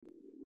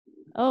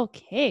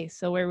Okay,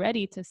 so we're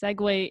ready to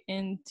segue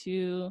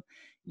into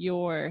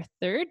your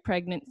third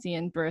pregnancy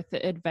and birth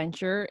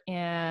adventure,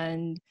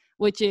 and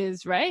which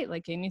is right,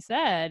 like Amy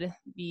said,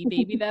 the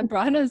baby that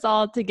brought us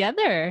all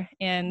together.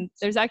 And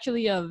there's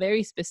actually a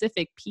very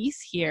specific piece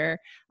here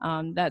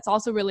that's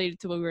also related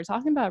to what we were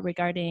talking about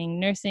regarding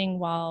nursing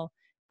while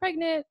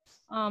pregnant,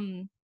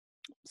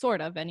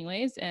 sort of,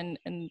 anyways, and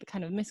the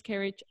kind of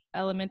miscarriage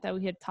element that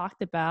we had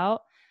talked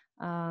about.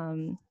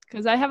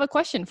 Because I have a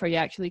question for you,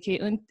 actually,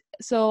 Caitlin.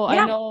 So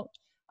I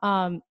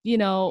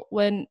know,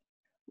 when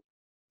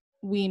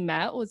we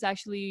met was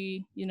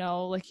actually,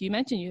 like you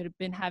mentioned, you had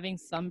been having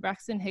some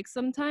Braxton Hicks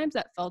sometimes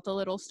that felt a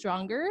little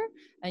stronger,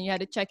 and you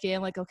had to check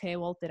in like, okay,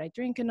 well, did I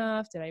drink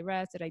enough? Did I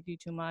rest? Did I do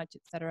too much,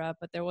 etc.?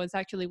 But there was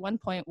actually one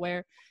point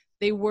where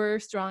they were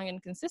strong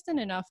and consistent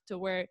enough to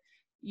where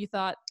you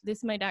thought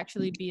this might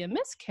actually be a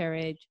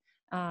miscarriage.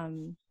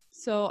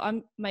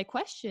 So my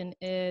question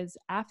is,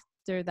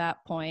 after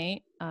that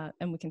point,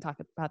 and we can talk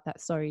about that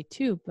story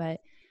too,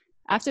 but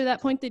after that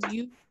point, did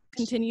you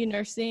continue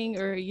nursing,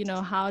 or,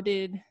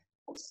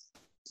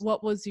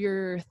 what was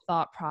your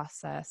thought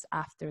process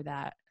after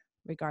that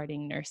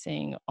regarding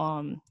nursing?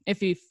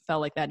 If you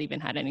felt like that even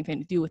had anything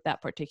to do with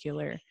that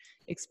particular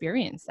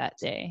experience that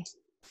day.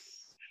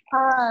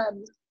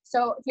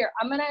 So here,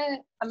 I'm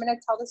gonna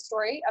tell the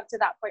story up to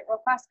that point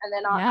real fast, and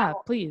then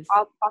please.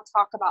 I'll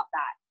talk about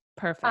that.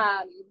 Perfect.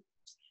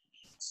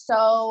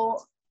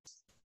 So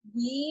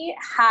we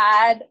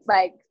had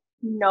like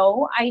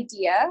no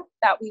idea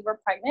that we were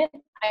pregnant.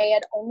 I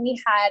had only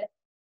had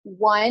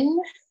one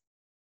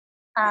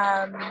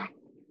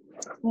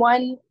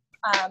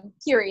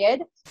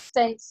period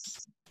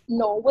since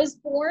Noah was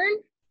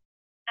born.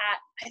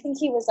 I think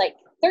he was like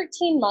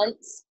 13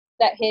 months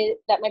that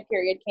my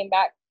period came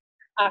back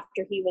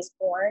after he was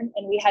born,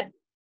 and we had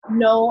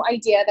no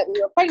idea that we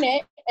were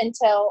pregnant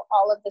until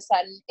all of a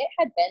sudden it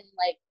had been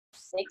like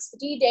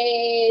 60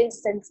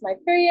 days since my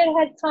period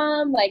had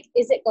come. Like,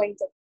 is it going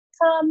to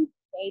come?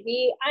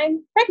 Maybe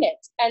I'm pregnant.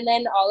 And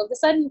then all of a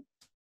sudden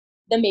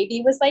the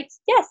baby was like,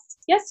 yes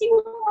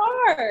you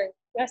are.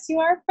 Yes, you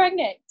are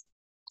pregnant.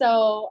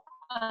 So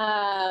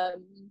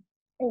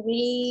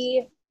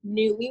we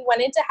knew we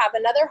wanted to have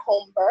another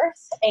home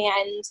birth,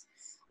 and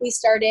we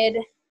started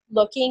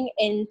looking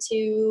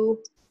into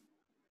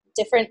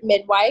different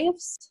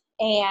midwives,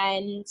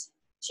 and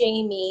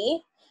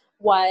Jamie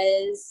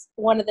was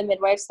one of the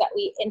midwives that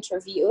we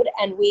interviewed,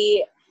 and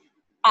we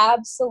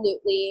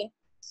absolutely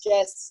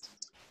just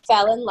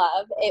fell in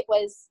love. It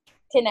was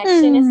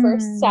connection at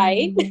first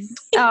sight.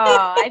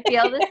 Oh, I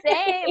feel the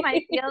same.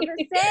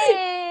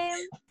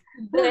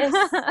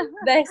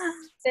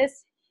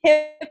 This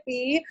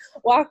hippie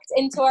walked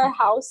into our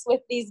house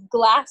with these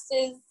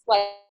glasses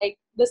like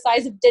the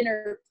size of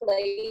dinner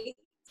plates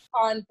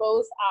on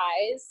both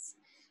eyes,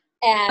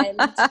 and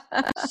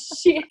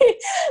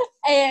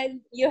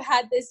and you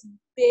had this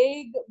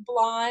big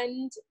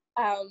blonde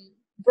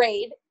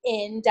braid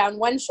down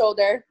one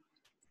shoulder.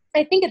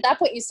 I think at that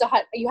point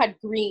you had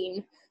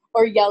green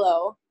or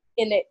yellow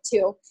in it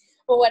too,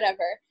 or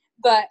whatever.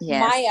 But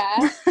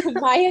yes.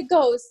 Maya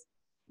goes,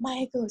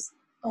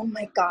 oh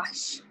my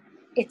gosh,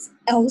 it's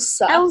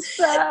Elsa.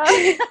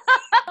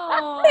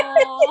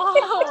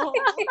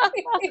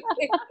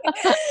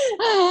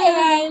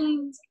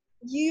 And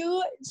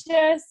you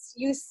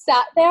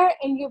sat there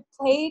and you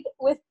played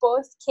with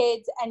both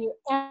kids, and you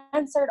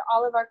answered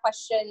all of our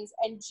questions,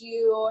 and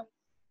you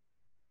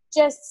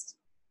just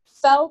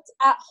felt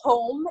at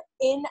home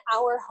in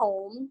our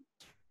home,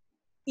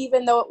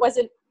 even though it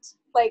wasn't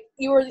like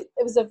it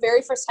was the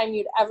very first time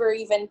you'd ever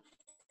even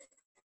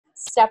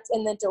stepped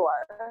in the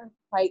door.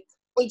 Like,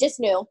 we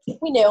knew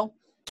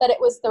that it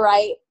was the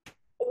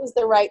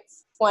right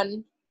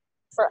one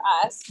for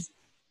us.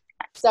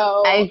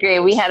 So I agree.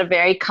 We had a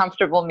very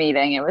comfortable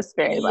meeting. It was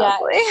very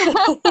lovely.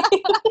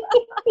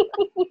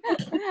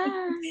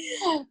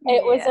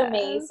 It was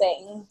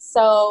amazing.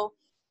 So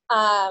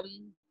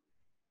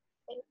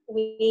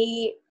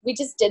we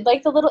just did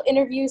like the little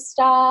interview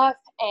stuff,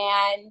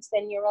 and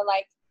then you were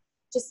like,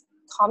 just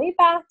call me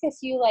back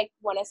if you like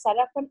want to set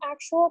up an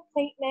actual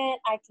appointment.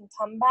 I can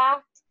come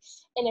back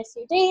in a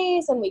few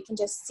days and we can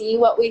just see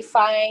what we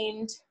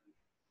find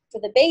for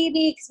the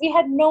baby, because we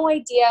had no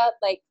idea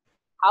like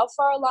how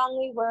far along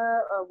we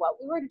were or what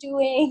we were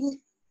doing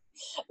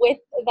with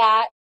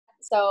that.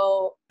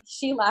 So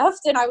she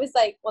left, and I was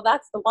like, well,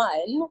 that's the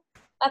one.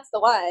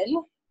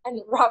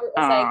 And Robert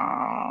was like,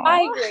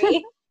 I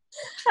agree.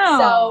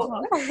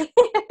 So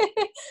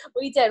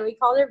we did. We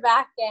called her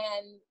back,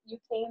 and you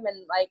came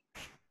and like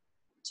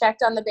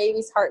checked on the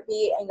baby's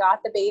heartbeat and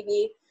got the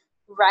baby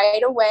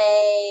right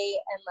away.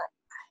 And like,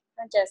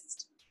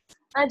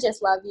 I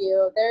just love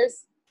you.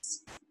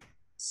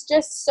 It's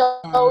just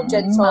so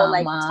gentle, Mama.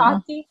 Like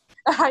talking.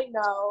 I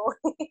know.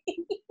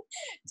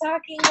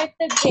 Talking with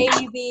the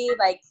baby,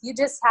 like you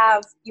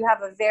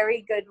have a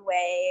very good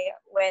way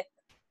with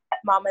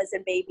mamas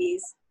and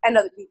babies and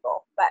other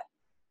people. But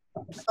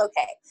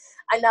okay,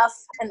 enough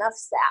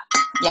sap.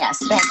 Yes,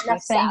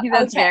 thank you.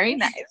 That's very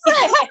nice.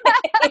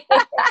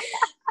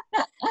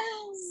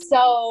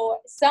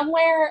 So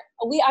somewhere,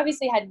 we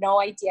obviously had no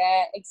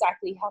idea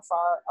exactly how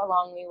far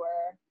along we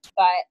were,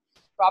 but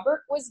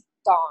Robert was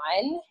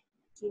gone.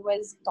 He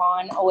was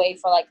gone away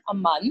for like a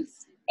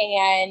month,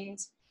 and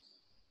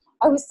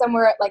I was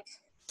somewhere at like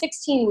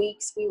 16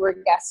 weeks we were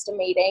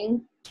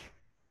guesstimating,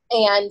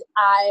 and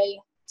I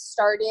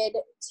started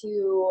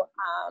to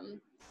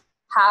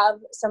have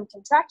some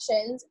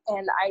contractions,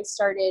 and I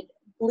started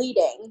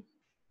bleeding.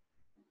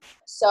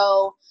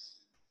 So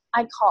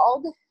I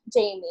called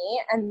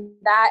Jamie, and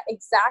that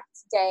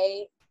exact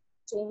day,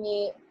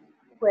 Jamie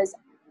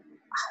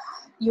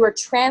you were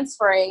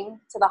transferring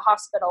to the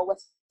hospital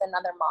with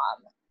another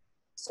mom.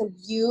 So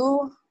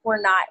you were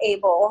not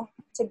able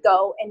to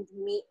go and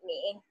meet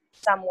me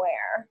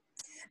somewhere.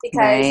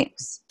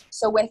 Because,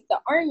 So with the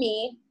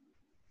Army,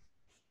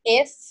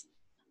 if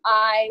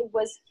I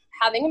was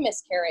having a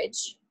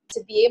miscarriage,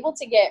 to be able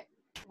to get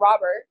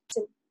Robert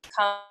to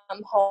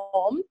come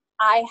home,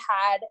 I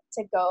had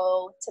to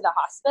go to the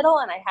hospital,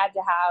 and I had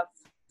to have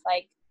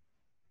like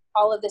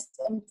all of this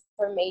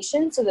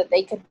information so that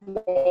they could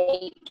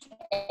make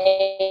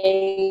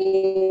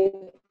a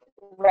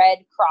Red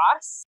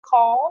Cross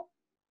call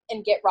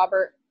and get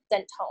Robert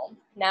sent home.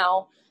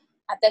 Now,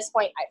 at this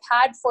point, I've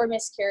had 4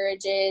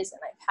 miscarriages,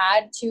 and I've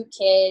had 2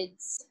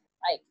 kids.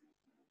 Like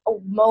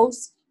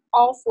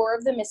all 4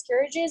 of the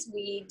miscarriages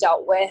we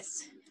dealt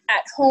with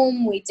at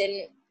home. We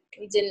didn't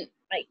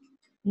like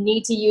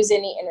need to use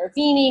any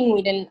intervening.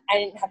 I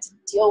didn't have to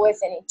deal with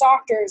any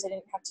doctors. I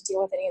didn't have to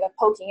deal with any of the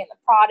poking and the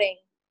prodding.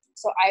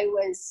 So I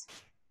was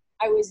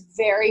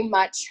very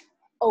much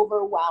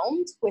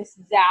overwhelmed with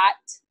that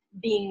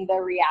being the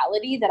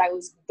reality, that I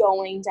was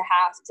going to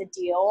have to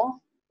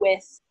deal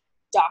with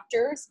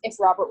doctors if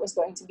Robert was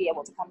going to be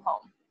able to come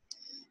home.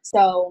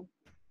 So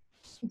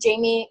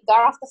Jamie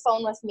got off the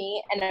phone with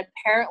me and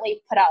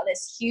apparently put out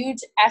this huge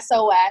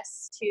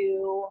SOS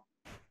to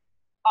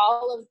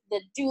all of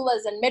the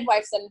doulas and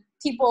midwives and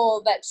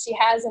people that she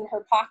has in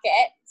her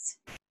pocket,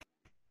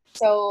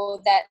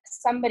 so that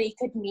somebody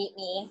could meet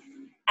me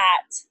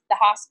at the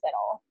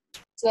hospital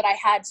so that I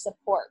had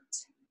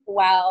support.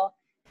 Well,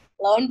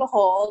 lo and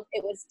behold,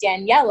 it was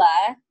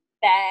Daniela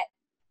that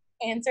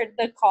answered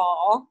the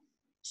call.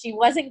 She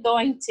wasn't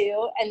going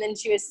to, and then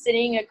she was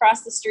sitting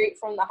across the street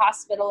from the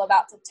hospital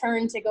about to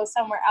turn to go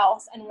somewhere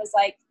else, and was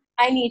like,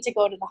 I need to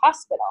go to the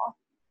hospital.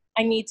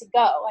 I need to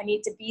go. I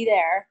need to be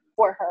there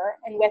for her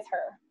and with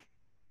her.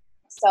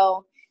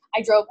 So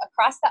I drove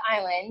across the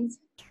island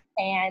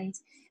and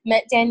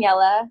met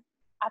Daniela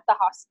at the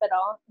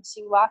hospital.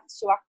 She walked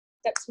up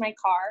to my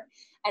car,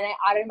 and I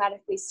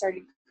automatically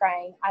started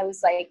crying. I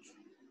was like,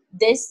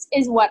 this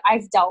is what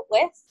I've dealt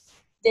with.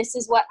 This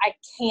is what I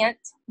can't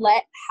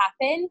let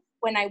happen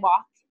when I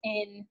walk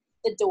in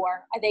the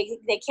door.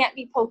 They can't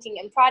be poking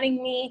and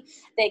prodding me.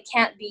 They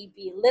can't be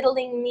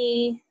belittling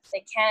me.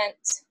 They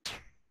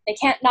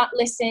can't not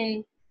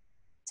listen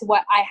to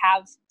what I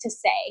have to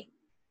say.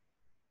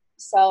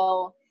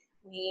 So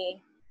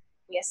we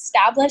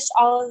established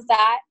all of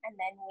that, and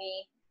then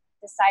we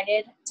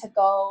decided to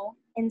go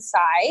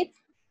inside,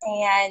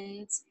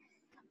 and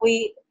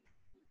we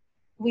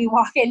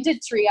walk into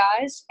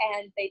triage,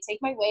 and they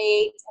take my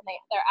weight, and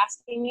they're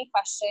asking me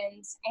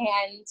questions,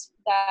 and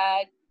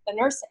the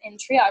nurse in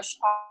triage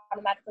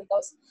automatically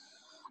goes,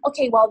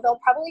 okay, well, they'll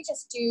probably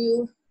just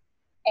do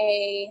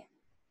a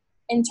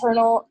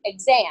internal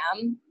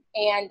exam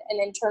and an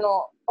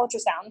internal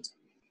ultrasound.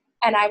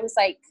 And I was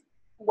like,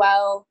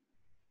 well,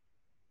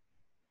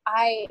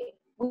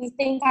 we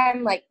think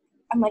I'm like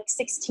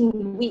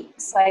 16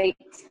 weeks. Like,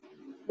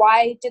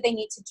 why do they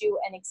need to do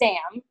an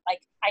exam?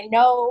 Like, I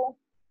know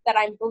that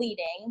I'm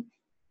bleeding.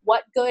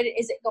 What good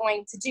is it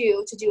going to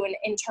do an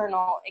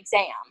internal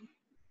exam?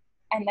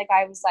 And the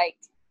guy was like,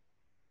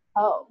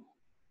 oh,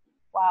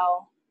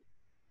 well,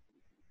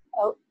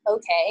 oh,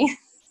 okay.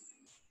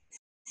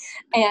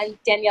 And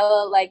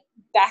Daniela like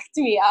backed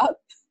me up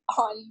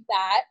on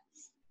that.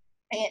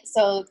 And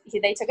so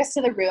they took us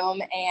to the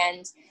room,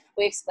 and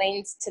we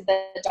explained to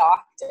the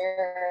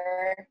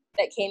doctor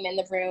that came in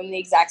the room the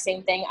exact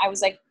same thing. I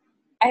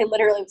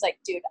literally was like,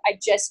 dude, I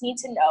just need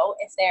to know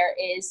if there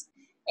is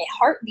a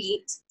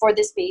heartbeat for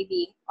this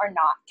baby or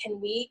not. Can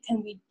we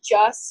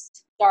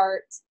just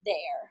start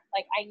there?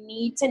 Like, I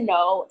need to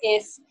know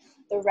if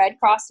the Red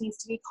Cross needs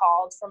to be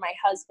called for my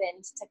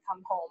husband to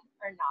come home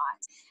or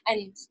not.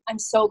 And I'm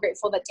so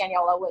grateful that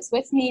Daniela was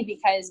with me,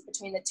 because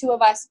between the 2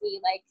 of us,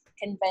 we like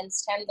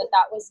convinced him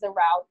that was the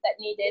route that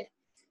needed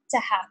to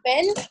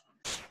happen.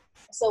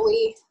 So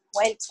we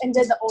went and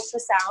did the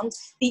ultrasound,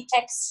 the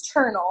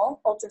external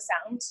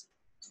ultrasound,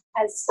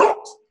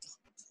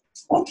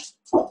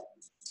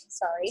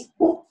 sorry.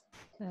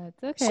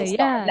 That's okay.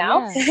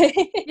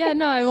 Yeah,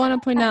 no, I want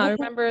to point out, I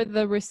remember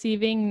the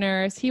receiving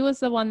nurse, he was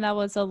the one that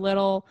was a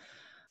little,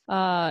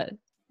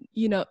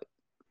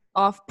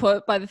 off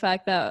put by the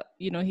fact that,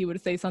 he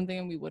would say something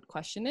and we would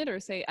question it, or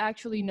say,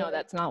 actually, no,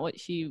 that's not what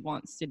she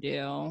wants to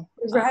do.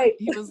 Right.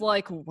 He was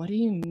like, what do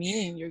you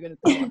mean you're going to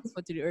tell us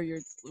what to do? Or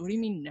what do you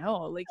mean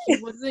no? Like, he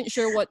wasn't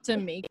sure what to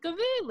make of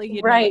it. Like,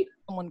 he'd never had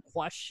someone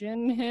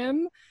question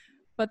him.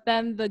 But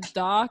then the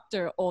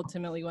doctor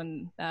ultimately,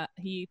 when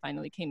he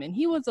finally came in,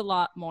 he was a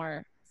lot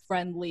more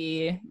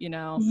friendly,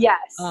 Yes.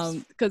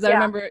 Because I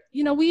remember,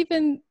 we've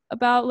been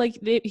about like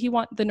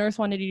the nurse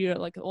wanted you to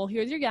like, well,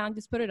 here's your gown,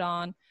 just put it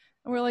on.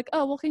 And we're like,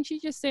 oh, well, can she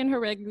just stay in her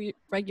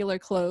regular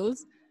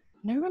clothes?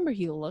 And I remember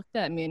he looked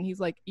at me and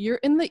he's like, you're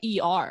in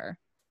the ER.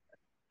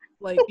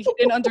 Like, he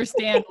didn't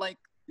understand, like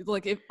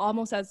if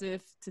almost as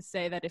if to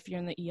say that if you're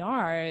in the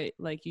ER,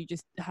 like you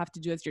just have to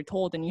do as you're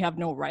told and you have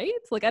no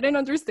rights. Like, I didn't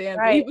understand.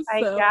 Right.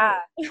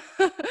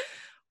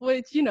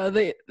 Which,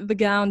 the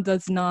gown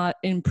does not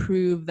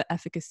improve the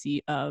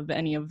efficacy of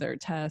any of their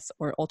tests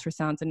or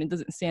ultrasounds, and it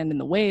doesn't stand in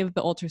the way of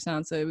the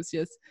ultrasound. So it was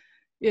just,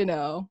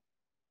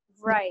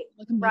 Right.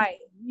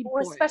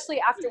 Or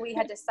especially after we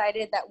had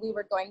decided that we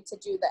were going to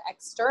do the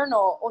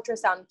external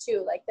ultrasound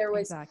too. Like there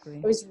was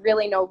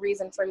really no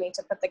reason for me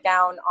to put the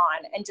gown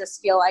on and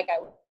just feel like I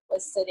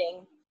was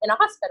sitting in a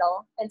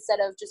hospital instead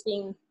of just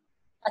being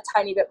a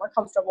tiny bit more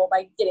comfortable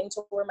by getting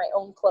to wear my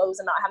own clothes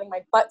and not having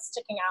my butt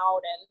sticking out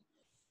and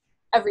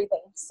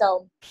everything.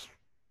 So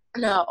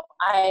no,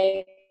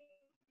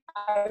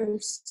 I'm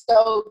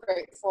so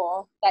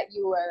grateful that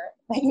you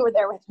were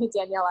there with me,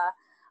 Daniela.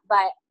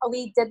 But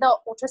we did the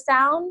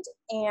ultrasound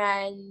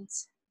and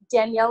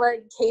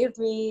Daniela gave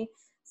me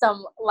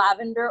some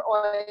lavender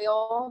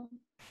oil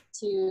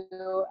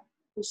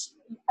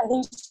I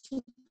think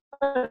she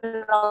put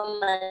it on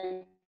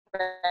my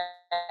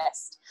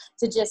breast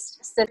to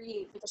just sit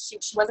because she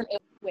wasn't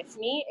able with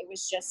me. It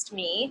was just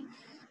me.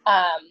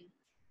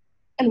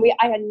 And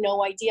I had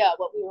no idea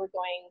what we were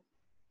going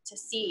to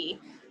see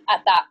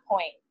at that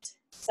point.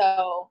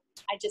 So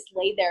I just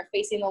laid there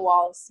facing the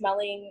wall,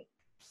 smelling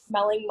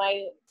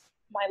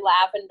my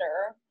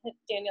lavender that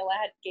Daniela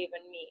had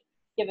given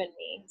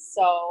me.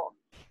 So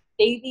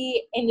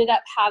baby ended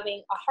up having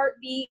a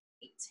heartbeat,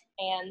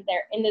 and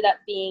there ended up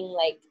being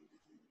like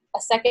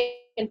a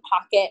second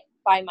pocket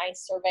by my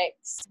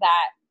cervix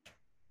that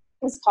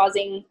was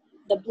causing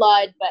the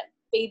blood, but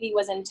baby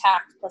was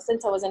intact,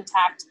 placenta was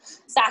intact,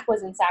 sac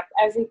was intact,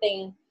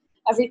 everything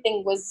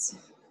was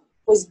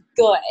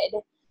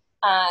good.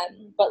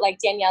 But like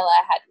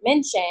Daniela had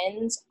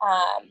mentioned,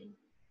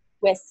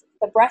 with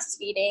the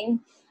breastfeeding,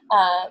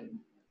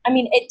 I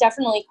mean, it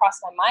definitely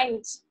crossed my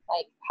mind,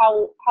 like,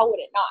 how would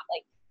it not?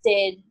 Like,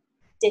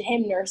 did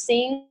him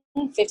nursing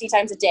 50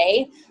 times a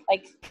day,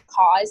 like,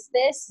 cause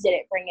this? Did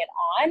it bring it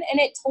on? And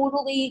it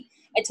totally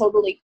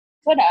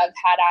could have,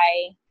 had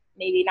I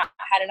maybe not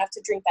had enough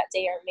to drink that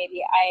day, or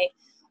maybe I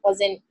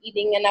wasn't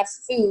eating enough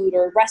food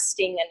or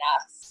resting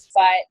enough.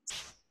 But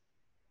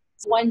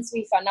once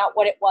we found out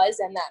what it was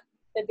and that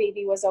the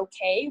baby was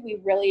okay,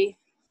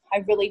 I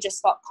really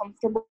just felt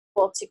comfortable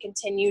to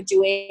continue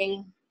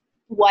doing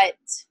what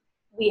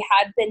we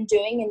had been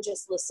doing and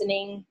just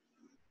listening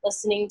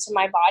to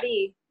my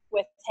body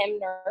with him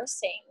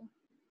nursing.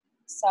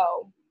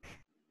 So,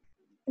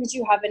 did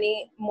you have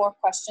any more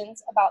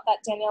questions about that,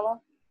 Daniela?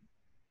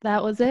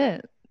 That was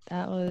it.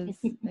 That was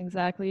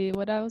exactly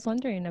what I was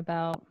wondering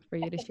about for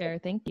you to share.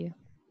 Thank you.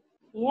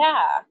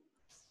 Yeah.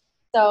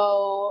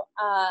 So,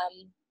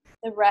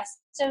 the rest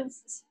of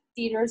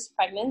Theodore's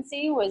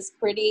pregnancy was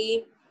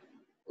pretty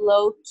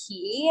low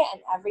key,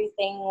 and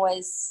everything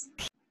was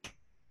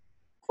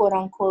quote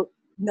unquote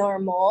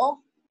normal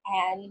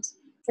and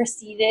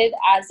proceeded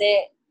as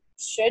it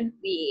should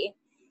be.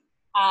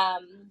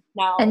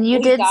 Now, and you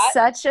did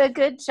such a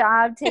good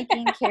job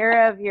taking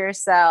care of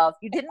yourself.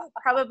 You didn't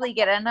probably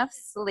get enough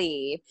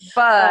sleep,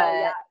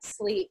 but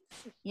sleep.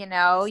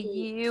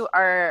 You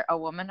are a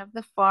woman of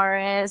the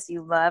forest.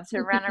 You love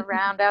to run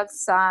around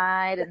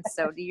outside, and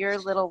so do your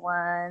little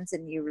ones.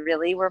 And you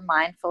really were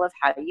mindful of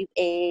how you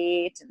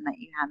ate and that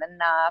you had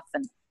enough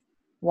and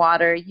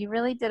water. You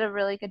really did a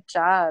really good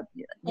job.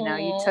 You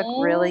took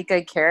really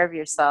good care of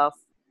yourself.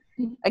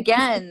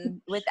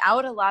 Again,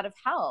 without a lot of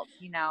help,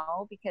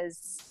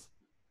 because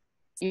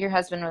your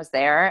husband was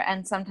there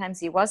and sometimes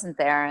he wasn't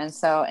there.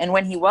 And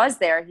when he was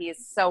there, he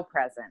is so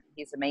present.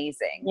 He's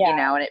amazing,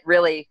 and it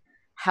really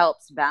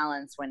helps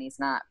balance when he's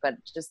not. But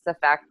just the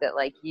fact that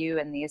like you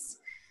and these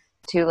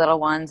two little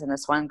ones and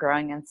this one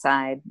growing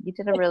inside, you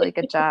did a really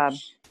good job.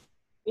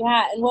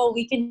 Yeah. And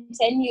we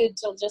continued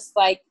to just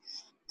like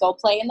go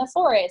play in the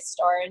forest,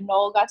 or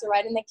Noel got to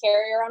ride in the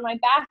carrier on my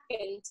back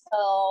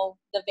until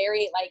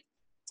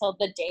till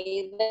the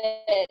day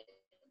that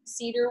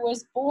Cedar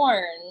was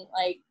born,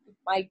 like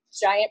my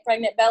giant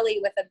pregnant belly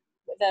with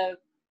a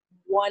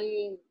one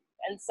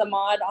and some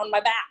odd on my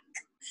back,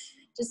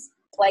 just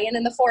playing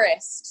in the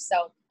forest.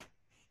 So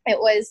it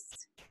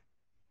was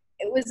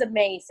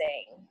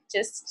amazing,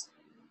 just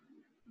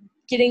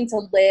getting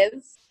to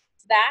live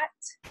that.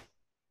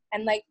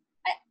 And like,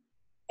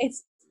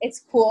 it's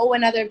cool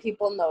when other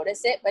people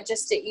notice it, but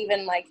just to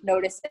even like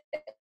notice it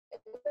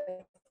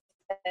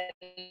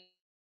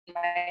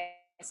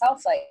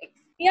myself, like,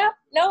 yeah,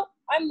 no,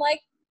 I'm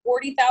like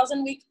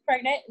 40,000 weeks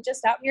pregnant and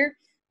just out here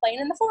playing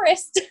in the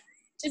forest,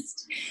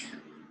 just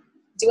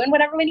doing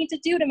whatever we need to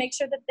do to make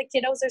sure that the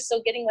kiddos are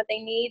still getting what they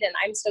need and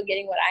I'm still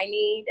getting what I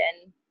need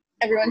and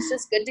everyone's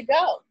just good to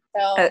go.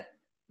 So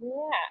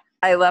yeah.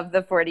 I love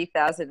the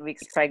 40,000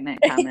 weeks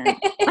pregnant comment.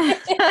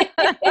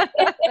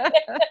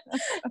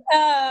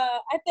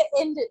 At the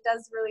end, it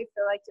does really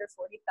feel like you're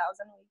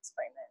 40,000 weeks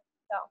pregnant.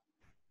 So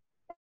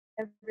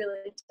it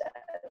really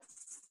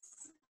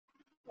does.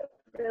 It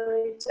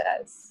really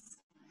does.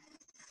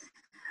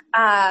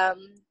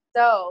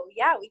 So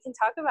yeah, we can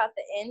talk about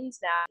the end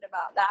now,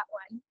 about that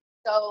one.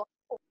 So,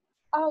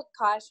 oh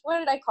gosh, what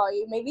did I call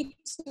you? Maybe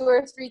 2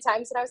 or 3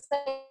 times, and I was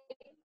like,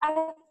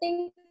 I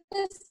think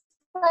this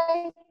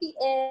might be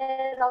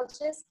it. I'll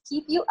just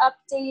keep you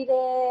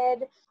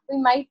updated. We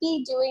might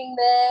be doing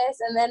this,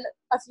 and then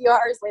a few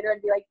hours later,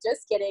 I'd be like,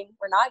 just kidding,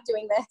 we're not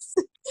doing this.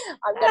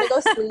 I'm gonna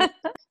go sleep.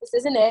 This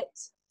isn't it.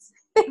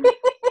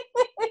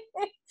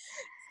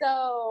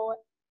 So,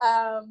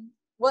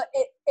 well,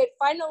 it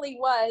finally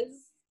was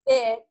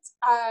it.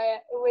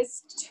 It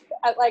was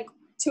at like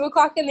 2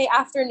 o'clock in the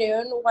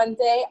afternoon one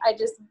day. I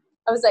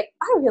was like,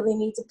 I really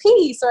need to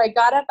pee. So I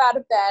got up out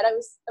of bed. I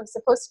was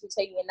supposed to be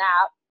taking a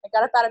nap. I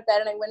got up out of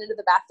bed and I went into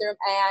the bathroom.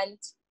 And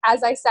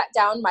as I sat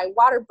down, my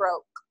water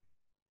broke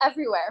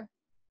everywhere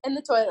in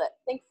the toilet,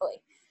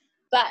 thankfully.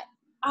 But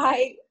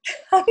I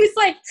was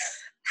like,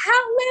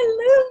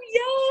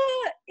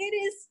 hallelujah, it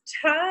is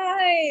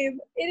time.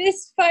 It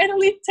is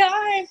finally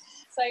time.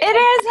 So it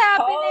is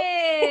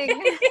happening.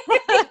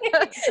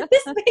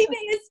 This baby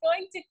is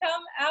going to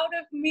come out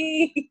of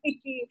me.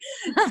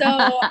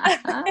 So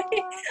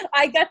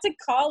I got to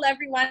call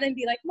everyone and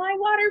be like, my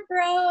water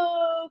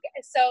broke.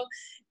 So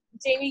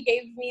Jamie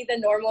gave me the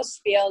normal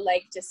spiel,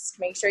 like, just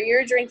make sure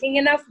you're drinking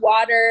enough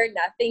water.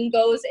 Nothing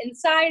goes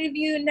inside of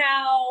you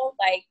now.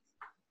 Like,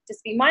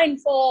 just be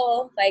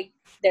mindful. Like,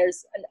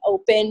 there's an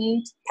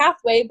open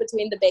pathway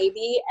between the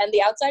baby and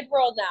the outside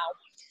world now.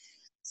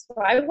 So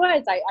I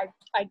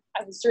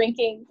was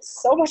drinking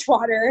so much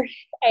water,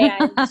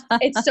 and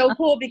it's so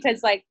cool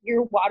because like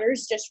your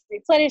water's just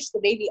replenished. The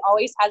baby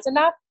always has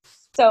enough.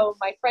 So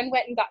my friend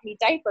went and got me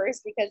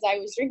diapers because I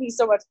was drinking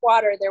so much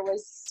water. There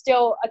was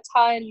still a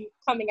ton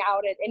coming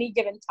out at any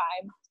given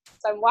time.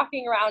 So I'm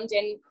walking around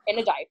in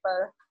a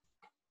diaper,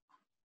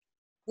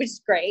 which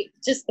is great.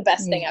 Just the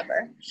best thing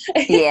ever.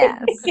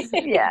 Yes.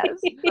 Yes.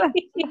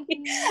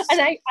 And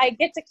I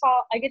get to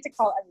call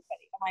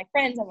everybody, my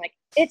friends. I'm like,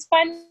 it's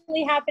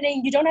finally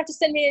happening. You don't have to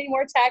send me any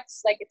more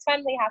texts. Like, it's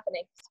finally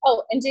happening.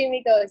 Oh, and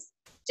Jamie goes,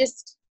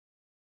 just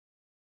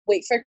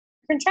wait for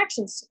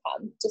contractions to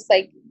come. Just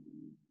like,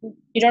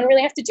 you don't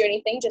really have to do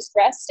anything. Just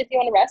rest if you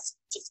want to rest.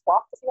 Just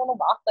walk if you want to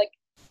walk. Like,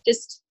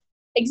 just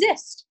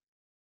exist.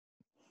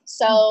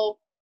 So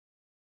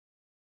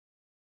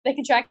the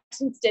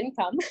contractions didn't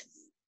come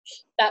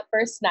that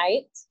first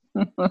night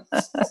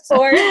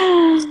or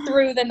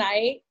through the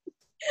night.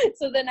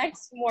 So the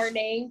next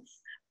morning,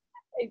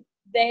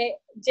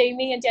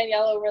 Jamie and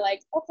Daniela were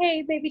like,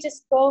 okay, maybe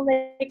just go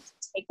like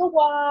take a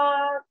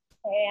walk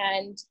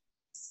and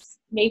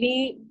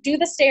maybe do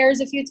the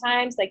stairs a few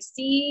times, like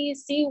see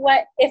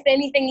what, if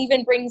anything,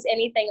 even brings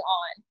anything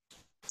on.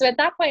 So at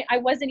that point, I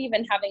wasn't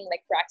even having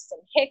like Braxton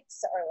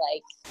Hicks or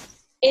like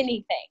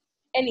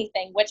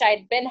anything, which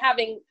I'd been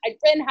having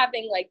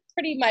like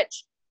pretty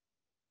much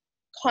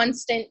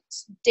constant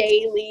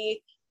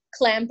daily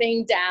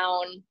clamping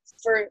down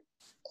for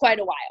quite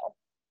a while.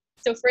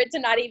 So for it to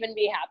not even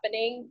be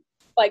happening,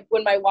 like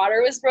when my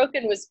water was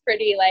broken, was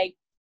pretty like,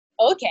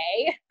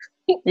 okay.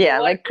 Yeah,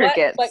 like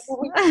crickets.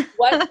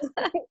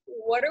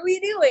 What are we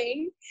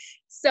doing?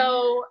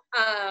 So,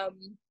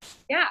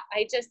 yeah,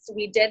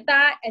 we did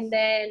that. And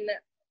then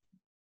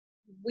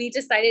we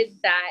decided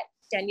that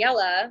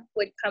Daniela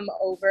would come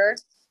over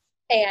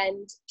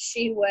and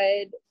she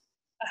would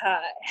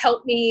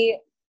help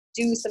me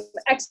do some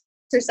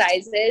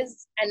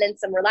exercises and then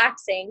some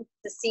relaxing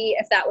to see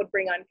if that would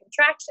bring on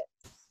contractions.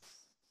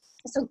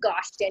 So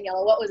gosh,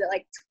 Daniela, what was it,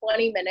 like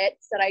 20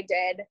 minutes that I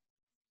did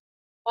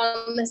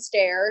on the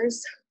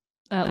stairs?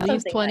 At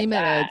least 20 like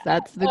minutes.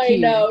 That. That's the key. I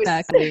know.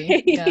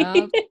 Exactly.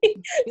 Yep.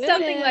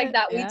 Something like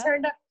that. Yeah.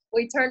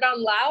 We turned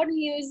on loud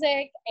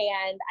music,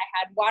 and I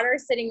had water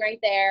sitting right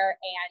there,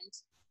 and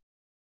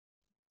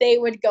they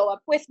would go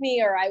up with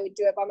me, or I would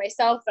do it by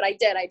myself. But I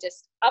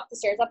just up the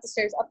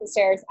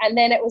stairs. And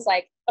then it was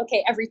like,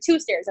 okay, every two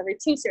stairs,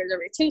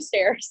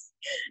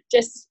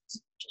 just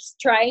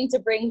trying to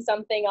bring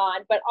something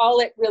on. But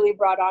all it really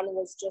brought on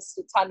was just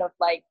a ton of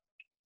like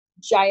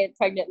giant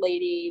pregnant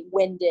lady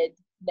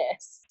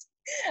windedness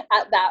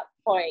at that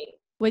point.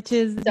 Which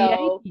is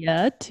the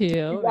idea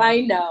too.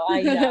 I know.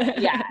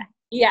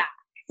 Yeah.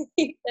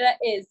 That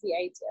is the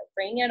idea.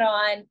 Bring it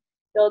on,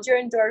 build your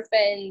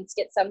endorphins,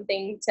 get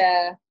something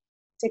to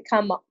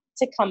come of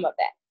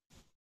it.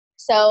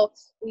 So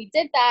we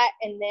did that,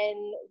 and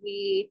then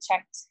we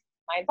checked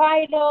my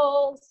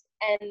vitals,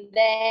 and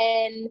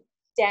then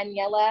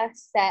Daniela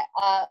set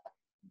up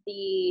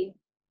a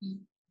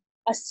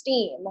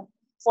steam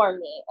for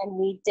me, and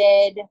we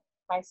did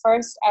my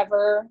first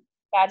ever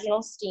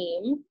vaginal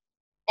steam,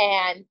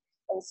 and it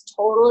was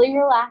totally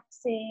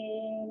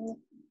relaxing.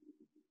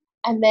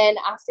 And then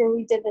after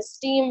we did the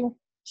steam,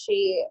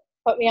 she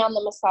put me on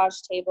the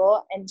massage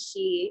table and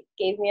she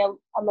gave me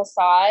a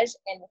massage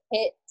and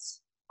hit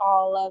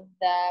all of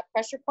the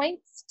pressure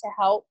points to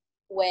help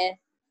with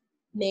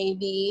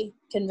maybe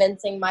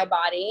convincing my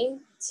body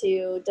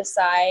to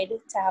decide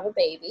to have a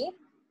baby.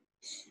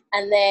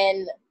 And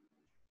then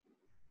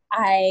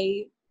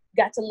I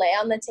got to lay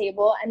on the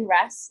table and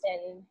rest,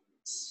 and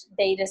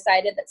they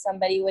decided that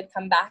somebody would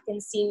come back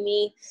and see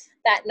me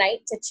that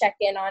night to check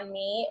in on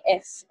me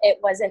if it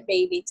wasn't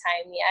baby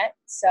time yet.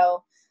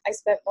 So I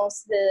spent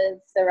most of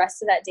the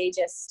rest of that day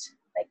just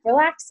like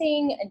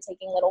relaxing and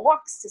taking little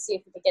walks to see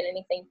if we could get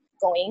anything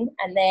going.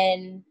 And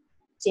then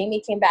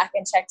Jamie came back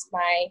and checked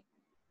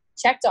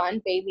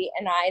on baby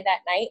and I that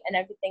night, and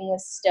everything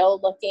was still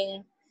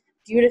looking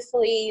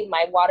beautifully.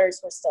 My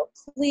waters were still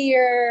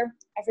clear.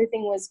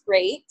 Everything was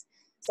great.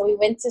 So we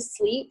went to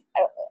sleep,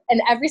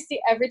 and every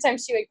time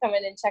she would come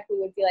in and check, we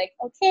would be like,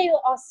 okay,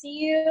 I'll see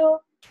you.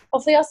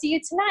 Hopefully I'll see you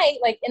tonight,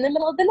 like in the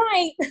middle of the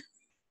night.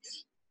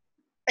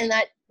 And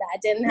that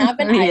didn't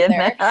happen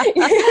either.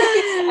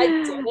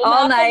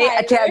 All night.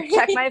 I can't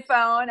check my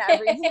phone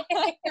every day.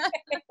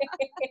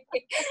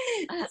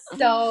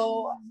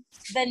 So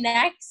the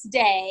next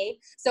day,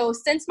 so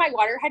since my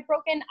water had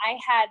broken, I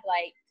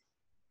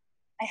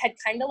had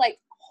kind of like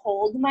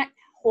hold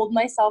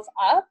myself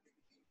up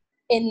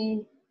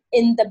in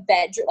the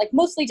bedroom, like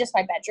mostly just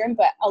my bedroom,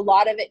 but a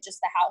lot of it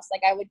just the house.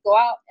 Like I would go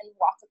out and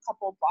walk a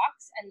couple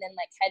blocks and then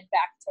like head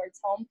back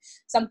towards home.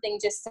 Something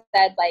just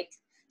said like,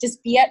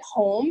 just be at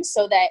home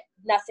so that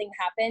nothing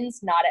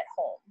happens not at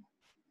home.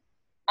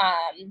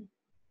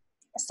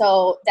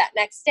 So that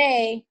next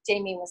day,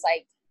 Jamie was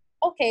like,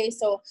 okay,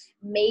 so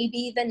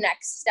maybe the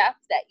next step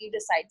that you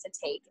decide to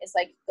take is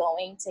like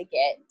going to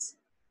get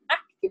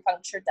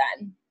acupuncture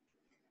done.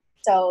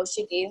 So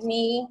she gave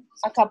me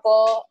a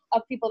couple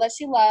of people that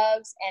she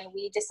loves, and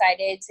we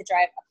decided to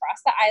drive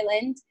across the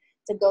island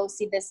to go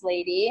see this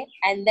lady.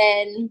 And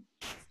then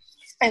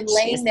I'm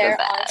laying there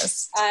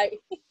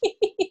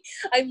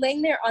I'm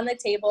laying there on the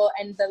table,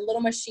 and the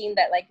little machine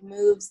that like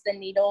moves the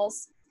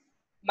needles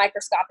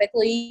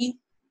microscopically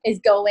is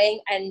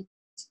going, and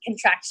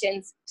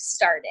contractions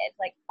started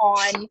like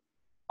on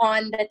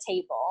the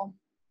table.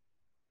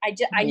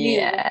 I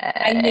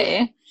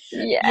knew.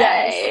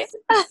 Yes.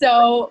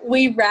 So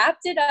we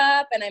wrapped it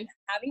up, and I'm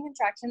having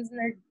contractions,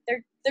 and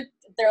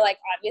they're like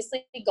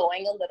obviously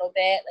going a little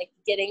bit, like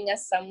getting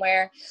us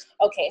somewhere.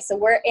 Okay, so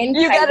we're in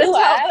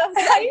Kailua.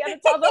 You gotta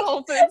tell the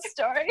whole food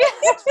story.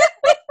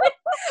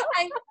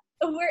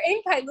 We're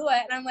in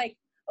Kailua, and I'm like,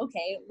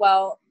 okay,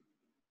 well,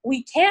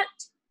 we can't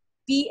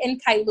be in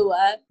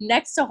Kailua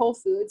next to Whole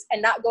Foods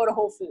and not go to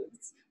Whole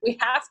Foods. We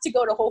have to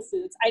go to Whole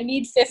Foods. I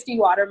need 50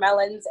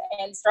 watermelons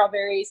and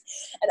strawberries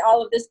and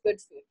all of this good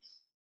food.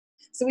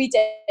 So we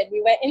did.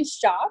 We went and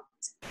shopped.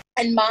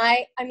 And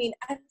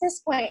at this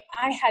point,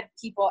 I had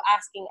people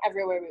asking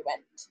everywhere we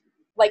went,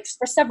 like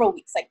for several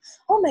weeks, like,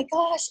 oh my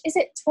gosh, is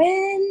it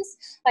twins?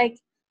 Like,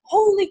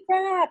 holy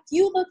crap,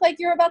 you look like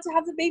you're about to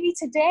have the baby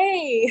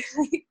today.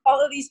 Like, all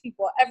of these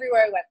people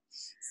everywhere I went.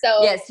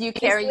 So yes, you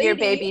carry your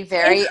baby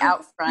very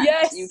out front.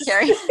 Yes. You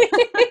carry.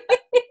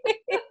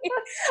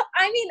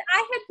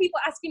 I had people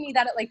asking me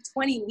that at like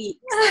 20 weeks.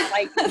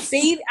 Like,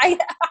 baby, I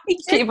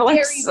just people carry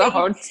are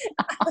so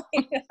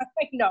baby.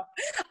 I know.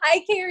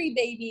 I carry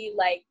baby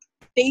like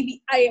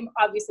baby. I am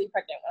obviously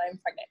pregnant when I'm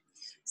pregnant.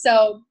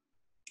 So,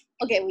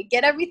 okay, we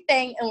get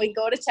everything and we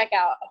go to check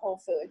out Whole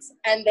Foods.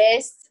 And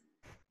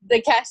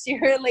the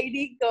cashier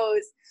lady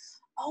goes,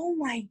 oh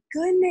my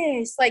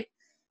goodness, like,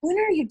 when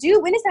are you due?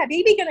 When is that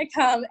baby going to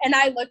come? And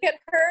I look at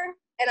her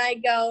and I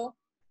go,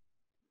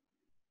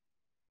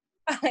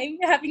 I'm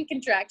having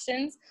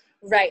contractions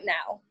right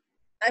now.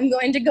 I'm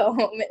going to go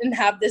home and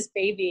have this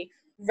baby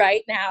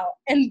right now.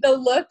 And the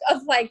look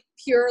of like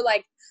pure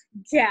like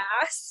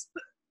gasp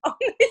on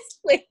this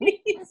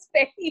lady's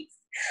face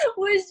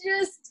was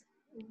just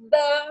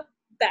the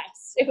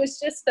best. It was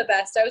just the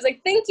best. I was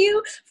like, thank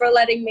you for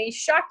letting me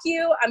shock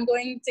you. I'm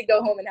going to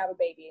go home and have a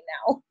baby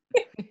now.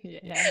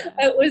 Yeah.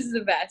 It was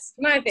the best.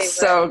 My favorite.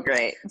 So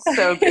great.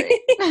 So great.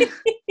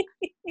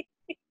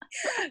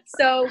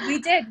 So we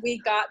did. We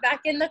got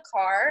back in the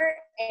car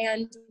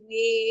and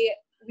we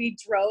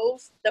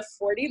drove the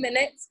 40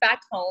 minutes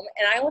back home.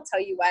 And I will tell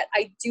you what,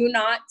 I do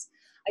not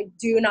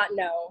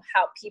know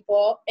how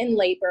people in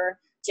labor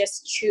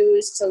just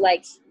choose to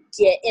like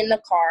get in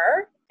the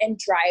car and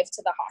drive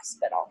to the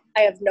hospital.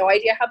 I have no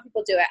idea how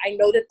people do it. I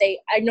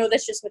know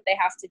that's just what they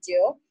have to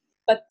do.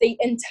 But the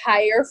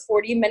entire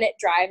 40-minute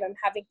drive, I'm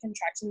having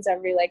contractions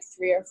every like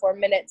 3 or 4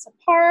 minutes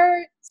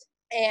apart.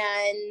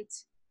 And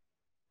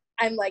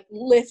I'm like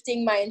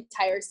lifting my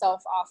entire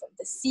self off of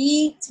the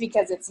seat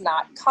because it's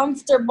not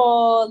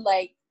comfortable.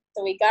 Like,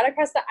 so we got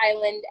across the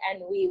island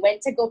and we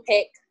went to go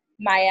pick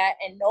Maya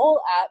and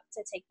Noel up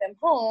to take them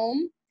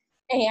home.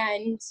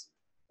 And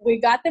we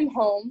got them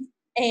home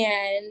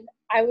and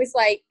I was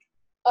like,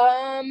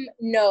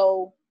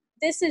 no,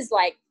 this is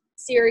like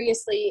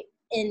seriously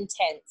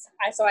intense.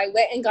 So I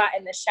went and got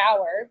in the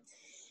shower,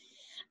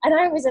 and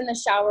I was in the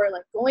shower,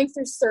 like going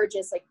through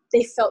surges. Like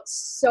they felt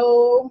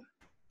so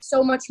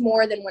much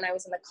more than when I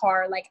was in the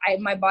car. Like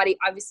my body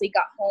obviously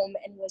got home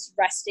and was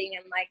resting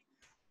and like,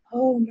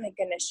 oh my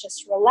goodness,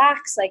 just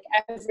relax. Like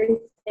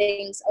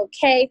everything's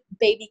okay.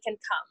 Baby can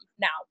come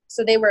now.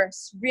 So they were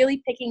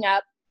really picking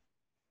up.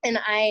 And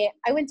I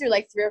went through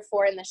like 3 or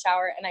 4 in the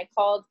shower, and I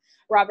called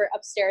Robert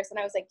upstairs and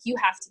I was like, you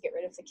have to get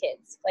rid of the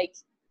kids. Like,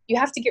 you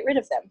have to get rid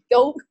of them.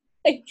 Go,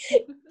 like,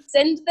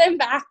 send them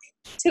back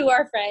to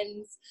our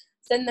friends.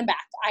 Send them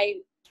back.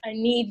 I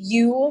need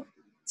you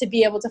to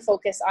be able to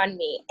focus on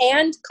me,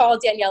 and call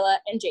Daniela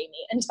and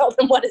Jamie and tell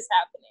them what is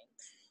happening.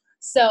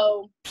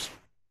 So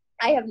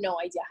I have no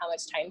idea how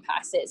much time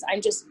passes.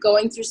 I'm just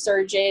going through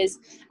surges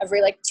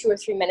every like 2 or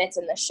 3 minutes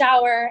in the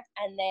shower.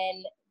 And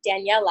then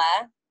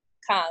Daniela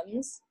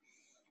comes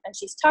and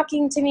she's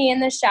talking to me in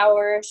the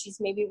shower. She's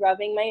maybe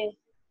rubbing my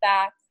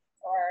back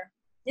or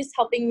just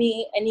helping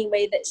me any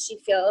way that she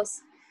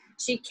feels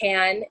she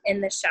can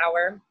in the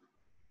shower.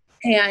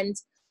 And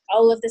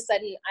all of a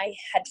sudden I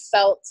had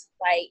felt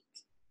like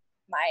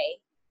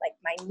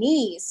my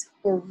knees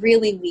were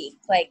really weak.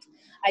 Like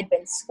I'd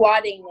been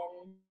squatting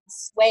and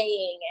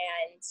swaying,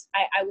 and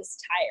I was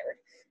tired.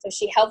 So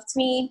she helped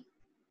me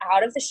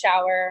out of the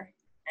shower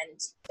and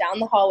down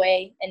the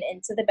hallway and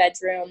into the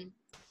bedroom.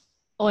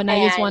 Oh, and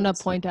I just want to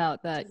point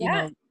out that, you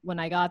know, when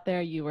I got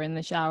there, you were in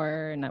the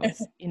shower and I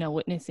was, you know,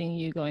 witnessing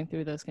you going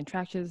through those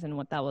contractions and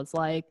what that was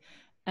like.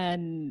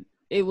 And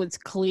it was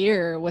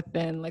clear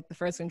within like the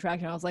first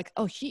contraction. I was like,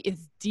 oh, she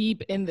is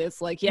deep in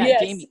this. Like, yeah,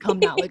 yes. Jamie, come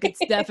now. Like,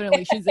 it's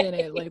definitely, she's in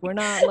it. Like, we're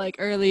not like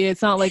early.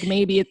 It's not like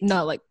maybe it's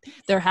not like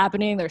they're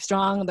happening. They're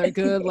strong. They're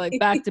good. Like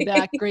back to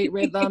back, great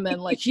rhythm.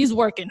 And like, she's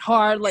working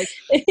hard. Like,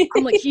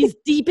 I'm like, she's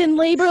deep in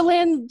labor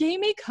land.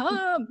 Jamie,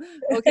 come.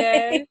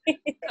 Okay.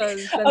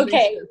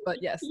 Okay.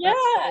 But yes, that's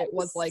what it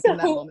was like in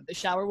that moment. The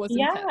shower was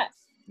intense.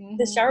 Mm-hmm.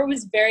 The shower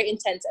was very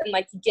intense. And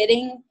like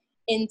getting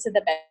into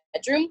the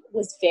bedroom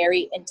was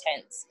very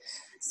intense.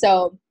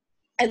 So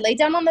I lay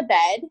down on the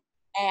bed,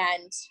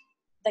 and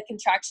the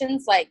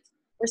contractions like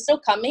were still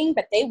coming,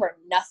 but they were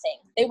nothing.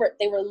 They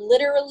were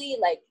literally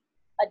like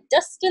a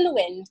dust in the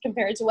wind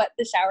compared to what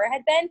the shower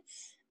had been.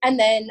 And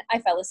then I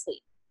fell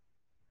asleep.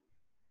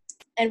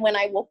 And when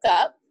I woke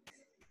up,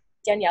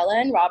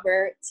 Daniela and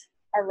Robert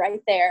are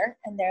right there,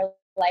 and they're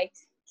like,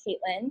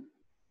 Caitlin,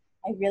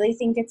 I really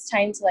think it's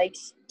time to like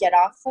get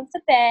off of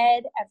the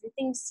bed.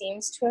 Everything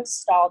seems to have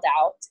stalled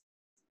out.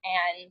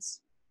 And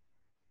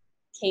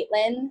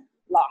Caitlin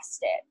lost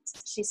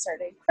it. She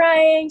started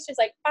crying. She was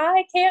like,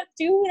 I can't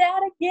do that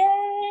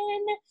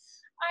again.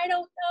 I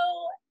don't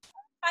know.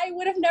 I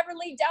would have never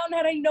laid down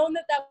had I known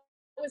that that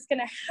was going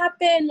to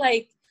happen.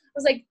 Like, I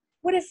was like,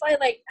 what if I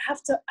like I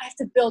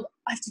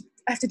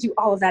have to do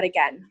all of that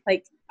again.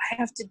 Like, I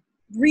have to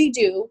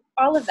redo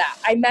all of that.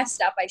 I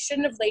messed up. I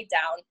shouldn't have laid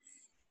down.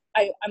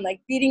 I'm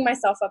like beating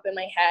myself up in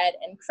my head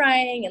and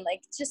crying and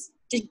like just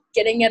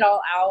getting it all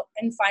out.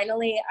 And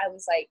finally I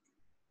was like,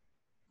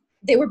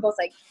 they were both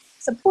like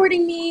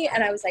supporting me,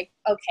 and I was like,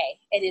 okay,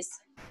 it is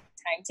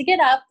time to get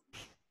up.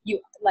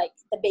 You like,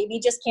 the baby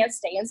just can't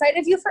stay inside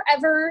of you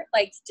forever.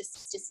 Like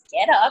just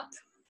get up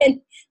and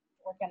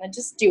we're gonna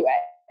just do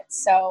it.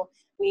 So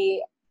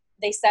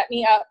they set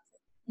me up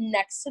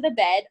next to the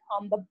bed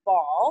on the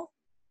ball,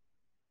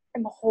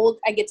 and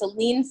I get to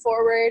lean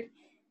forward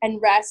and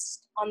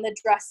rest on the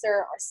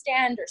dresser or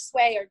stand or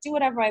sway or do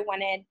whatever I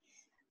wanted.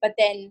 But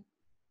then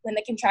when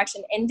the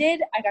contraction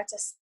ended, I got to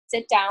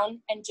sit down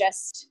and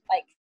just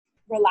like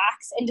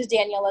relax into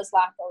Daniela's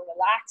lap or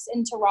relax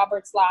into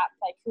Robert's lap,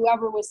 like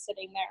whoever was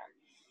sitting there.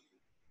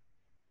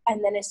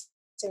 And then as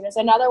soon as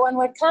another one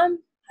would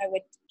come, I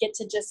would get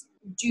to just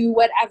do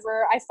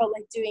whatever I felt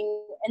like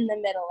doing in the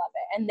middle of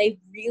it. And they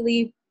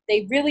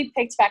really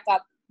picked back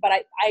up, but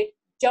I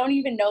don't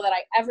even know that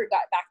I ever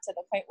got back to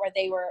the point where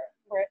they were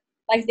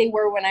like they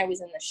were when I was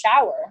in the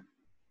shower.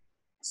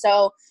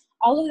 So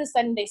all of a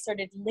sudden they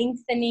started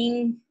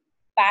lengthening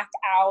back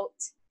out,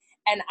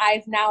 and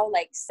I've now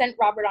like sent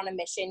Robert on a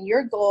mission.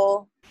 Your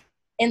goal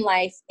in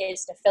life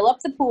is to fill up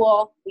the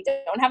pool. We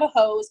don't have a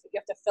hose, but you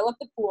have to fill up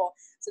the pool.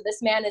 So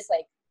this man is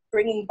like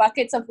bringing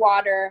buckets of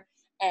water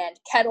and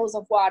kettles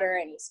of water,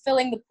 and he's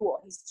filling the pool.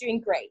 He's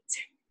doing great,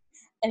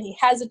 and he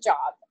has a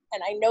job,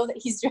 and I know that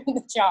he's doing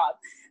the job.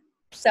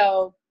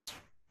 So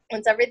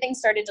once everything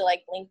started to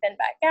like lengthen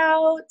back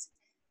out,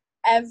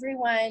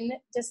 everyone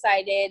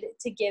decided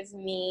to give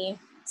me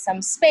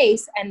some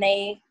space, and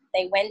they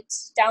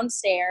went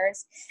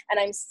downstairs, and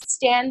I'm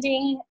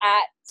standing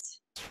at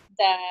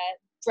the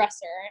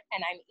dresser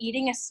and I'm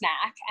eating a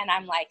snack, and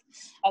I'm like,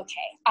 okay,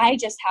 I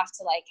just have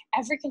to like,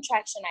 every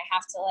contraction I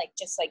have to like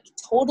just like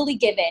totally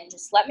give in,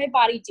 just let my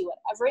body do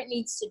whatever it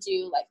needs to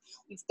do. Like,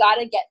 we've got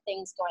to get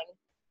things going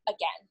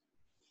again.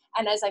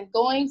 And as I'm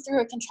going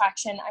through a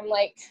contraction, I'm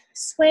like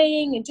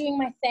swaying and doing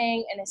my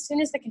thing. And as soon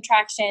as the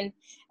contraction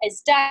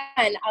is done,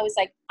 I was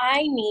like,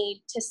 I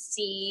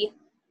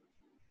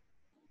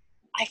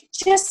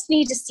just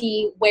need to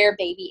see where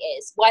baby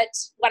is, what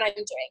I'm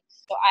doing.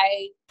 So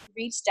I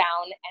reach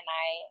down and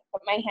I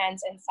put my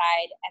hands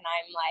inside, and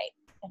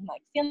I'm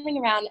like feeling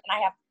around, and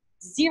I have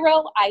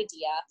zero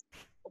idea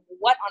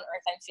what on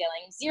earth I'm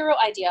feeling, zero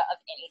idea of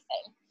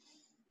anything.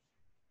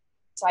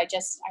 So I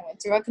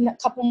went through a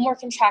couple more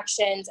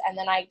contractions, and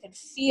then I could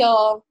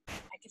feel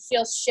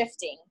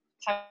shifting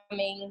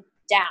coming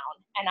down.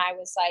 And I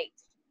was like,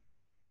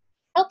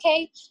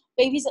 okay,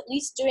 baby's at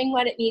least doing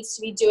what it needs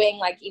to be doing.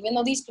 Like, even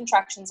though these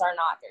contractions are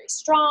not very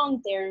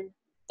strong, they're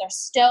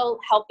still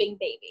helping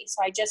baby.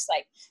 So I just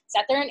like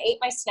sat there and ate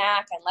my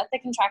snack and let the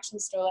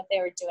contractions do what they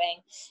were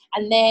doing.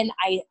 And then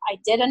I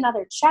did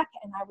another check,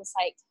 and I was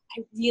like,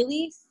 I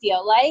really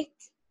feel like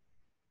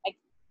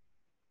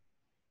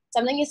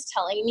something is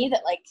telling me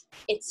that like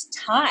it's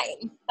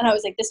time. And I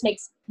was like, this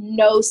makes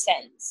no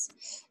sense.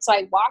 So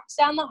I walked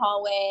down the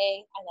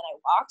hallway, and then I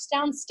walked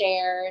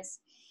downstairs,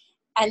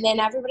 and then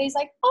everybody's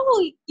like,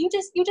 oh, you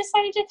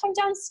decided to come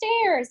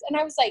downstairs. And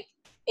I was like,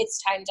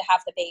 it's time to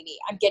have the baby.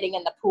 I'm getting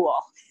in the pool.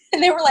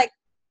 And they were like,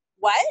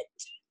 what?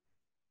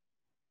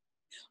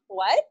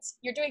 What?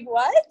 You're doing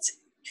what?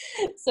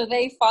 So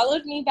they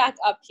followed me back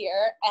up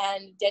here,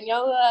 and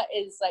Daniela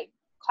is like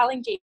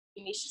calling Jamie.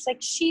 She's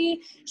like,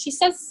 she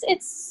says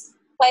it's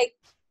like,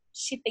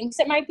 she thinks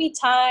it might be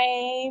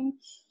time.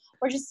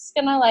 We're just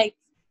gonna like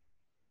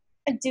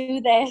do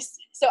this.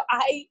 So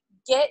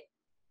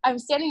I'm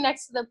standing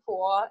next to the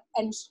pool,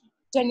 and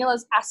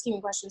Daniela's asking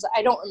me questions.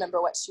 I don't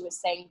remember what she was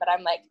saying, but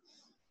I'm like,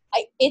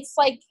 it's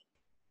like,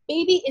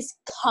 baby is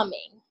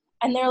coming.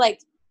 And they're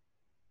like,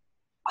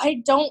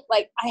 I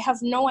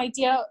have no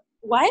idea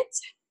what.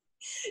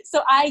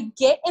 So I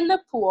get in the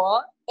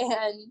pool,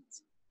 and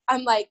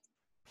I'm like,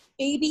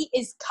 baby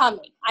is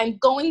coming. I'm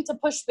going to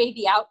push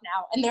baby out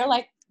now. And they're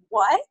like,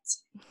 what?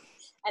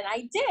 And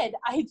I did.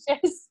 I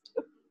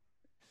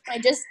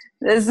just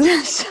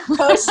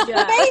pushed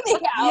the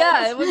baby out.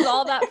 Yeah, it was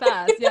all that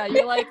fast. Yeah,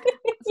 you're like,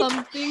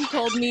 something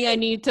told me I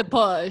need to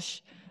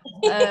push.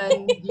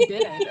 And you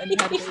didn't. And you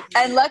had to wait.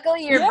 And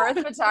luckily your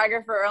birth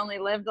photographer only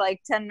lived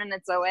like 10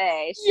 minutes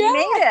away. She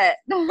made it.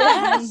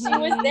 Yeah, she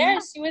was there.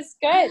 She was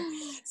good.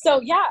 So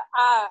yeah,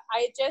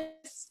 I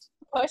just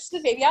pushed the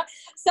baby out.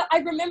 So I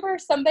remember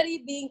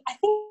somebody I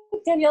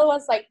think Daniela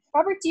was like,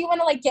 Robert, do you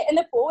want to like get in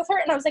the pool with her?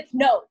 And I was like,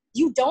 no,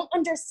 you don't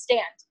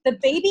understand. The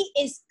baby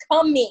is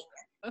coming.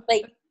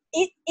 Like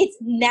it's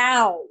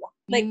now.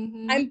 Like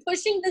I'm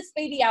pushing this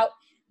baby out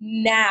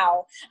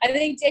now. I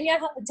think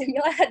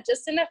Daniela had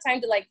just enough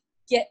time to like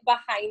get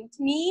behind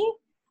me.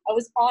 I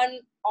was on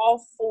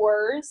all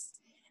fours,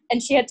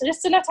 and she had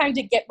just enough time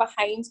to get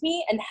behind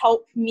me and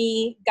help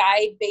me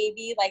guide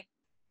baby like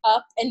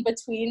up and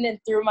between and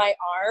through my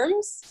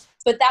arms.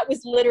 But that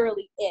was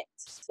literally it.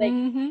 Like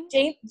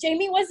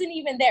Jamie wasn't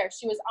even there.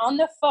 She was on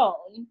the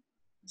phone.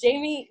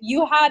 Jamie,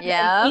 you had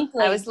an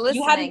inkling. I was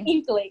listening. You had an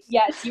inkling.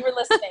 Yes, you were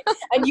listening.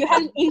 And you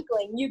had an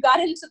inkling. You got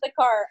into the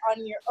car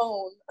on your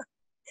own.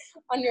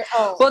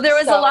 Well, there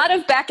was a lot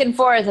of back and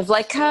forth of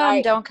like,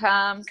 come, don't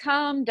come,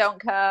 come, don't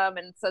come.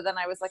 And so then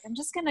I was like, I'm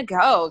just going to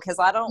go because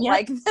I don't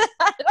like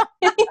that.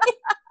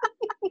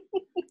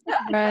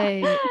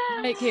 Right,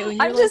 Caitlin.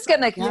 I'm just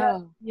going to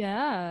go.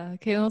 Yeah.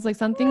 Caitlin was like,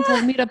 something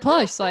told me to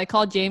push. So I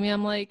called Jamie.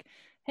 I'm like,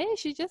 hey,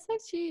 she just said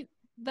she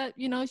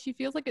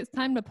feels like it's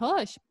time to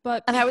push.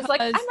 And I was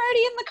like, I'm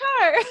already in the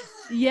car.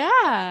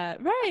 Yeah,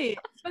 right.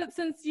 But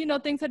since,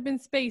 things had been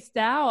spaced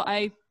out,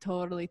 I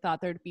totally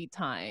thought there'd be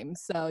time.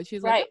 So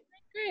she's like,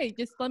 great.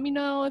 Just let me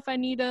know if I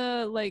need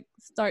to like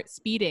start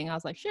speeding. I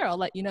was like, sure, I'll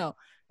let you know.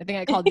 I think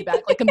I called you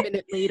back like a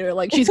minute later,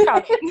 like she's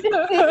coming.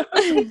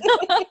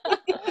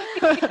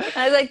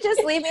 I was like,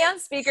 just leave me on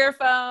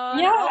speakerphone.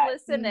 Yeah. I'll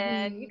listen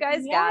in. You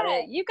guys got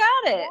it. You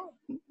got it.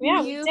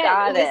 Yeah, you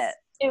got it.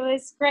 It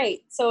was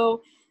great.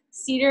 So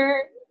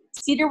Cedar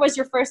was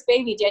your first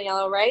baby,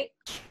 Daniela, right?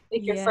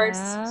 Like your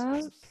first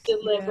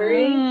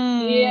delivery.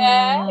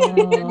 Yeah.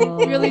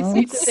 It's really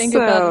sweet to think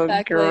about the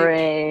fact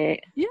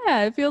great.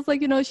 Like, it feels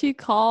like, she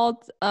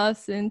called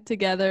us in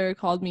together,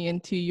 called me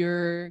into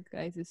your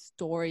guys'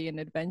 story and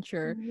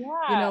adventure.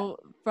 Yeah.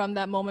 From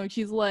that moment,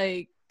 she's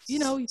like, you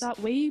thought,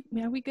 wait,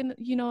 man, are we gonna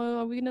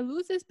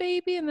lose this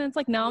baby? And then it's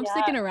like, no, I'm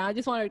sticking around. I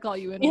just wanted to call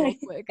you in real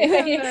quick.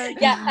 We need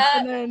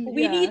Daniela.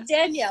 We need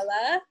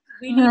Daniela.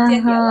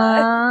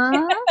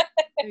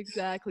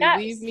 Exactly.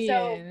 Leave me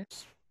in.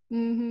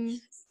 Mm-hmm.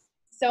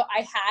 So I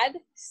had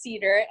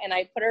Cedar, and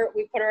I put her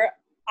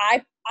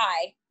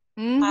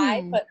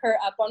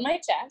up on my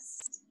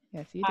chest.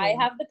 Yes, you did. I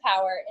have the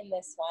power in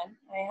this one.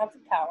 I have the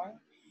power.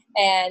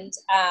 And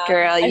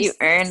girl, you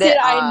earned it.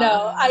 I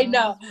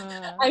know.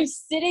 I'm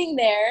sitting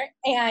there,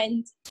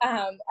 and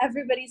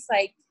everybody's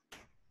like,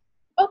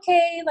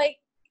 okay, like,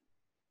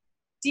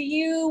 do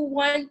you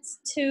want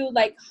to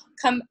like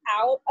come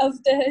out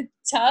of the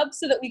tub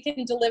so that you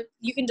can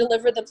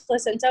deliver the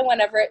placenta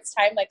whenever it's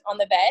time, like on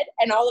the bed?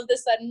 And all of a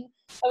sudden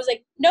I was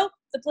like, nope,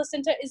 the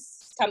placenta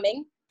is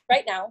coming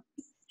right now.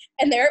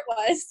 And there it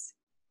was.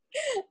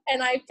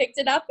 And I picked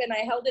it up and I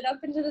held it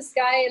up into the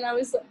sky, and I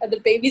was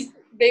the baby's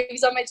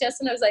on my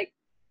chest, and I was like,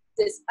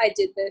 I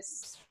did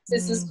this.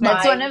 This is mine.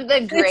 That's one of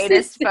the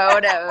greatest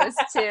photos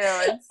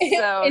too. It's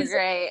so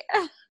great.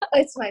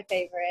 It's my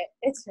favorite.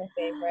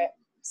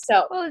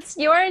 So Well, it's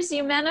yours.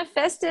 You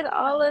manifested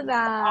all of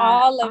that.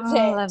 all of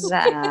All of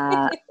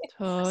that.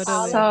 Totally.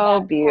 all of So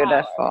that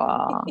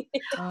beautiful.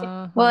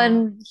 Uh-huh. Well,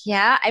 and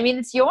yeah, I mean,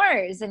 it's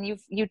yours, and you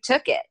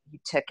took it. You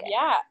took it.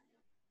 Yeah,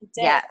 it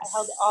did. Yes. I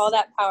held all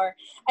that power.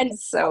 And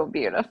So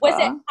beautiful. was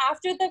it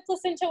after the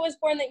placenta was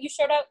born that you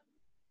showed up?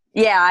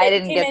 Yeah, I It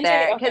didn't came get into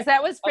there it? because Okay.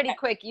 that was pretty Okay.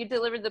 quick. You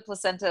delivered the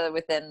placenta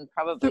within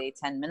probably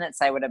 10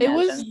 minutes, I would It imagine.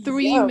 was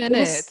 3 Yeah,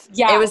 minutes.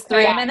 It was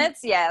 3 yeah. minutes?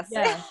 Yes.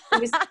 Yeah.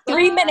 It was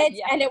 3 minutes,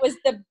 Yeah. and it was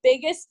the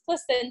biggest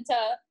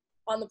placenta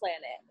on the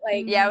planet.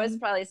 Like, Yeah, it was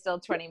probably still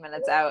 20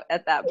 minutes out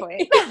at that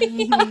point.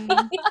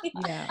 Mhm.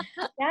 Yeah.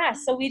 yeah.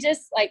 So we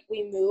just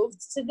we moved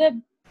to the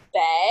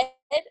bed.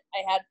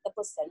 I had the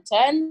placenta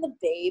and the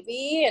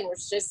baby, and we're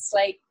just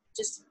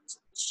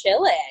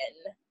chilling.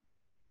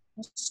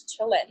 Just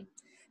chilling.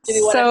 Do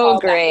we want to So call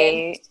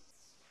great.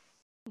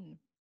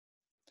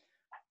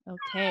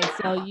 Okay,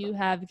 so you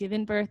have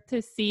given birth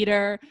to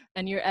Cedar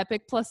and your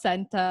epic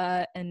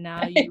placenta, and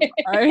now you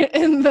are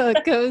in the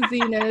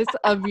coziness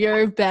of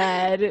your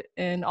bed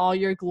in all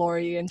your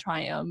glory and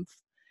triumph.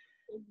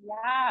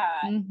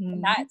 Yeah, Mhm.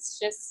 and that's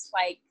just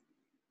like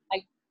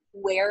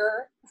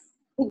where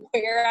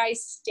I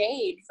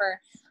stayed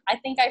for. I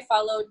think I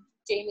followed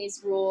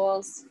Jamie's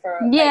rules for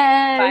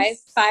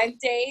Yes. 5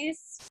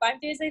 days. 5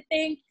 days, I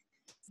think.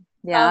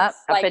 Yeah,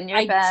 of, up in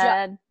your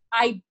bed.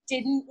 I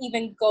didn't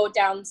even go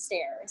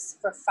downstairs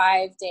for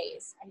 5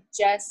 days. I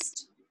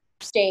just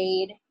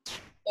stayed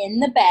in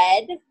the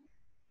bed.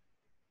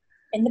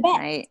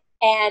 Right.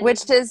 And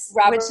Which is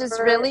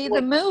really would-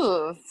 the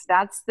move.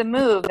 That's the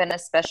move, and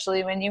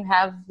especially when you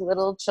have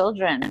little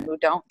children who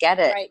don't get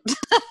it. Right.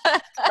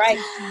 Right.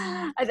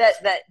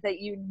 that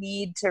you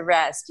need to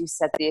rest. You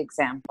set the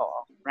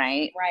example,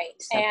 right? Right.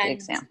 Set the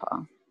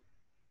example.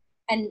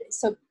 And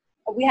so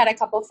we had a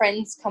couple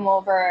friends come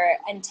over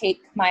and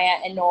take Maya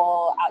and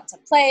Noel out to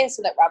play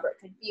so that Robert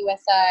could be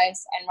with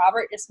us. And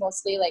Robert just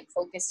mostly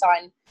focused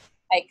on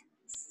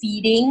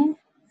feeding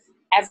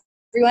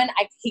everyone.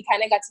 He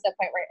kind of got to the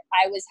point where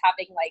I was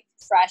having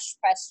fresh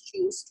pressed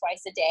juice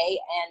twice a day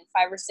and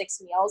 5 or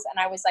 6 meals. And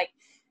I was like,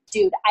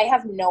 dude, I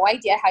have no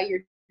idea how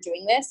you're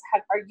doing this.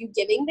 Are you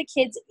giving the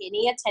kids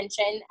any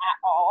attention at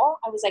all?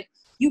 I was like,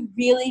 you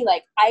really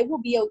I will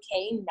be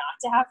okay not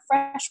to have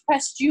fresh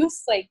pressed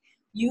juice.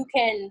 You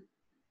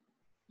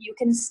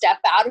can step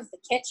out of the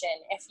kitchen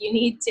if you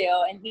need to.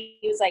 And he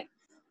was like,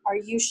 are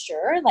you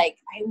sure?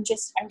 I'm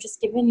just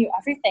giving you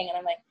everything. And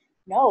I'm like,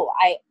 no,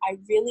 I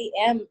really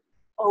am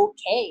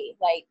okay.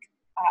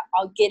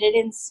 I'll get it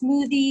in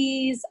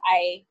smoothies.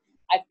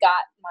 I've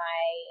got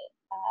my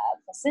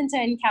placenta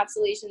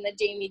encapsulation that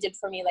Jamie did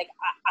for me.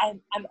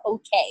 I'm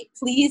okay.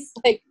 Please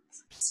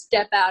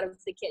step out of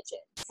the kitchen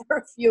for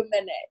a few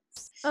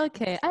minutes.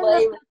 Okay, I Play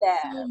love with that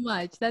them. so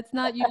much. That's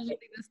not usually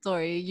the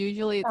story.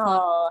 Usually it's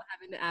not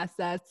having to ask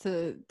that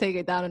to take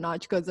it down a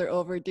notch because they're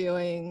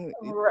overdoing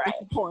Right.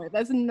 support.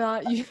 That's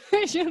not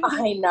usually.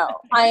 I know.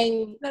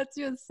 That's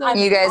just so.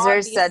 You guys are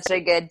obviously- such a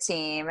good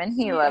team, and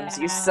he loves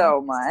you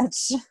so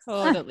much.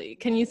 Totally.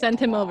 Can you send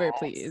him over,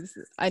 please?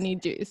 I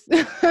need juice.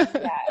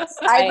 Yes.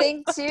 I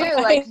think too,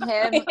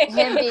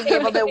 him being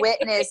able to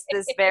witness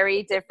this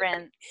very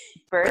different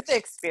birth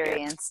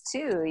experience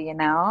too,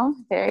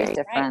 very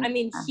different. Right? I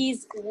mean,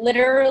 he's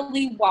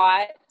literally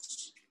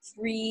watched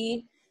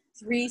three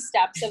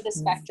steps of the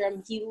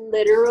spectrum. He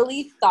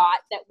literally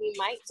thought that we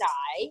might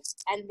die,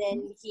 and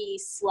then he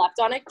slept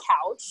on a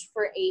couch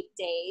for 8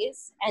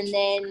 days, and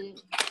then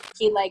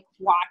he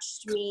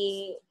watched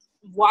me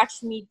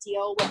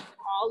deal with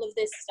all of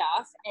this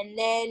stuff. And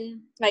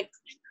then it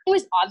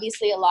was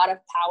obviously a lot of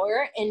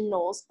power in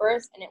Noel's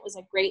birth, and it was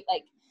a great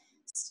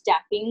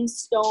stepping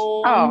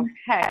stone. Oh,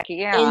 heck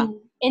yeah.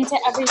 Into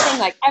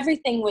everything.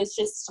 Everything was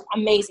just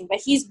amazing. But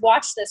he's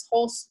watched this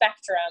whole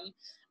spectrum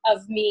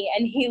of me,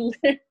 and he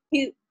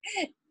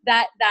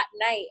that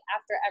night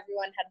after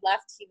everyone had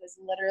left, he was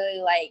literally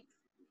like,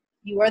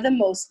 you are the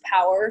most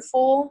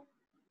powerful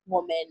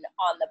woman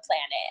on the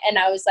planet. And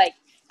I was like,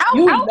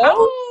 you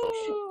know?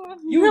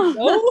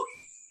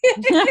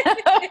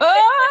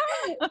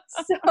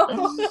 So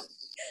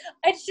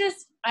it's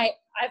just I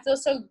feel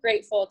so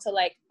grateful to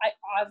I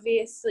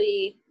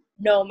obviously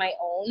know my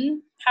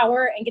own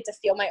power and get to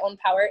feel my own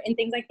power in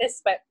things like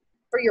this, but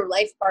for your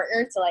life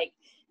partner to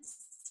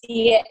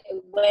see it,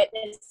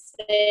 witness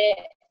it,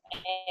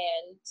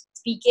 and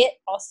speak it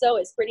also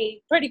is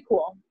pretty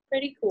cool.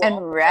 Pretty cool.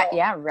 And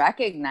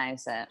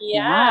recognize it.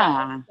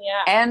 Yeah.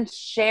 And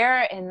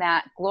share in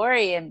that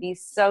glory and be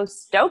so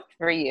stoked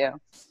for you.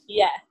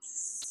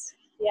 Yes.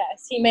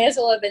 He may as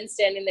well have been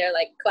standing there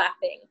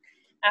clapping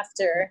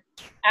after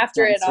That's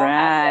it all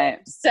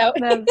happened. So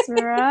that's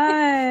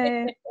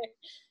right.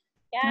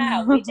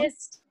 yeah,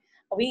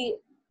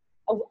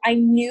 I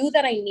knew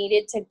that I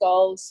needed to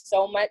go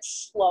so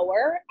much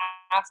slower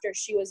after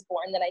she was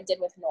born than I did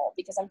with Noel,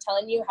 because I'm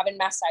telling you, having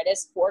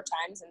mastitis 4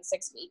 times in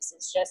 6 weeks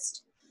is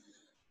just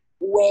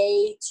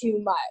way too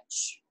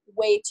much.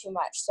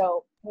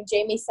 So when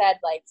Jamie said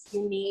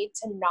you need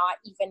to not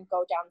even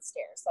go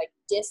downstairs,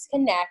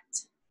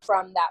 disconnect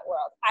from that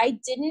world. I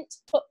didn't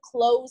put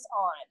clothes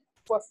on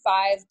for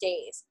 5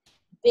 days.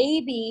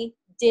 Baby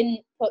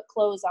didn't put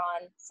clothes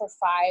on for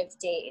 5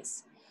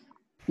 days.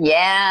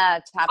 Yeah,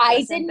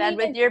 topless in bed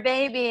even, with your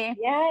baby.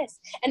 Yes.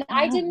 And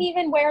I didn't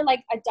even wear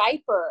like a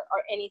diaper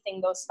or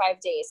anything those 5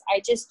 days.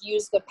 I just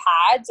used the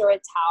pads or a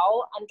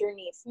towel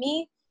underneath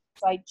me.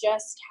 So I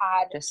just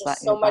had just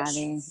so much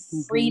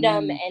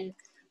freedom and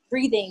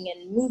breathing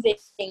and moving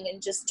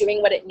and just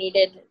doing what it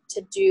needed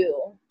to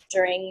do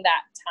during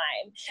that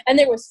time. And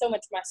there was so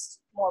much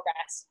more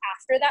rest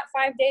after that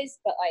 5 days,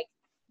 but like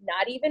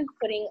not even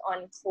putting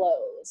on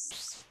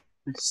clothes.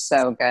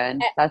 So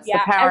good. That's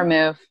the power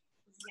move.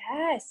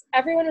 Yes.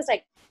 Everyone was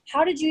like,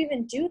 how did you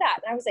even do that?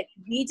 And I was like,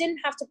 we didn't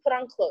have to put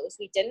on clothes.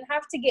 We didn't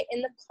have to get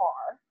in the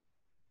car.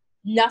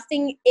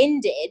 Nothing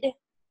ended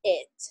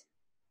it.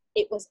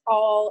 It was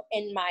all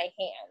in my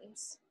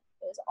hands.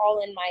 It was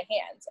all in my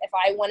hands. If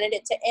I wanted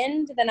it to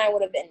end, then I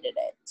would have ended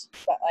it.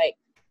 But like,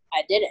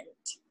 I didn't.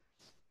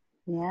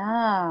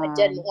 Yeah. I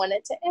didn't want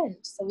it to end.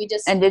 So we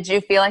just. And did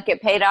you feel like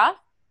it paid off?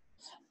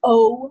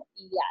 Oh,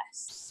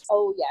 yes.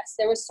 Oh, yes.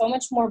 There was so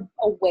much more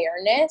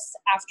awareness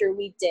after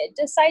we did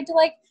decide to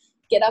like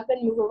get up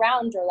and move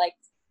around or like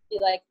be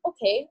like,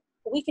 okay,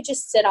 we could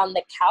just sit on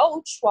the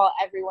couch while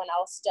everyone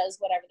else does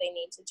whatever they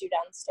need to do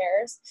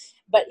downstairs.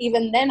 But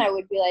even then I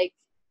would be like,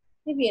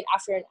 maybe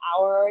after an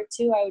hour or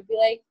two, I would be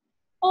like,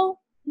 oh,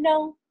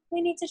 no,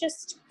 we need to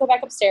just go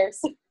back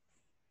upstairs.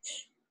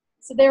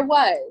 So there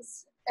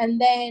was. And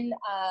then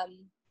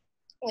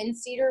when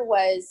Cedar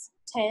was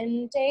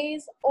 10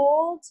 days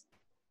old,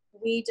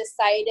 we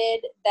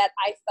decided that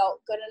I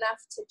felt good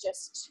enough to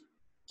just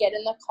get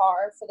in the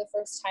car for the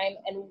first time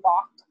and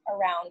walk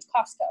around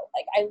Costco.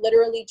 Like I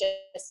literally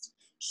just,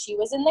 she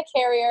was in the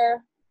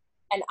carrier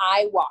and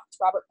I walked.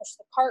 Robert pushed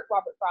the cart,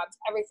 Robert grabbed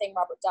everything,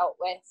 Robert dealt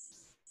with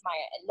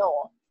Maya and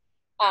Noel.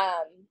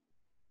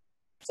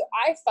 So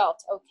I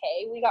felt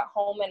okay. We got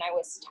home and I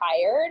was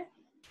tired.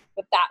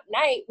 But that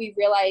night we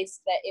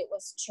realized that it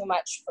was too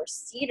much for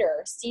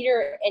Cedar.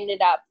 Cedar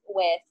ended up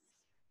with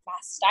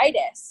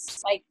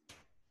mastitis. Like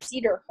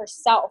Cedar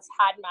herself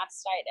had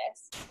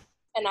mastitis.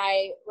 And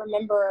I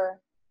remember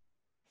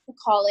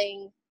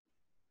calling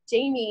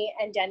Jamie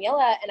and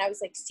Daniela and I was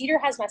like, Cedar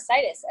has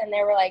mastitis. And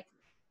they were like,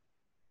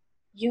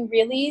 you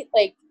really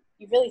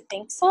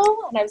think so?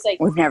 And I was like,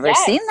 we've never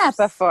seen that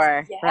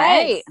before. Yes.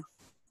 Right.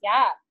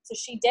 Yeah. So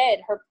she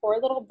did. Her poor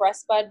little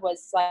breast bud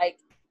was like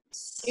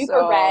super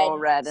so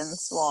red and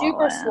swollen.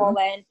 Super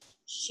swollen.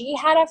 She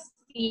had a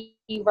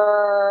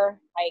fever.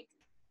 Like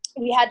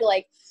we had to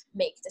like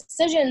make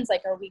decisions.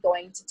 Like, are we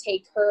going to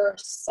take her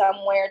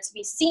somewhere to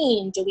be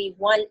seen? Do we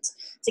want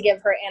to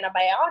give her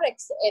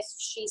antibiotics if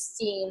she's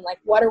seen? Like,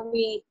 what do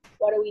we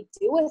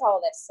do with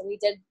all this? So we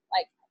did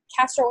like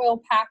castor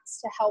oil packs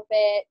to help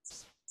it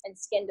and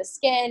skin to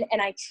skin.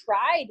 And I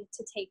tried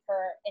to take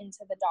her into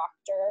the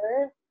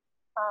doctor.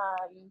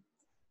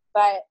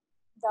 But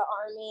the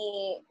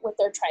Army with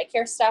their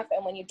TRICARE stuff,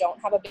 and when you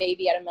don't have a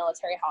baby at a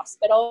military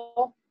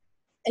hospital,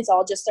 it's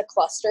all just a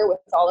cluster with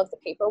all of the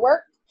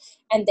paperwork,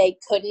 and they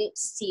couldn't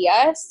see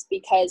us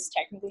because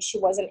technically she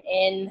wasn't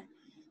in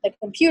the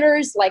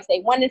computers like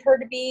they wanted her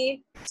to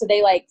be. So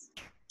they like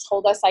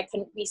told us I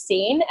couldn't be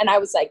seen, and I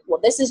was like,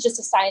 well, this is just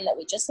a sign that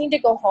we just need to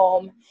go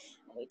home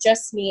and we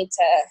just need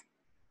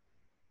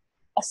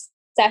to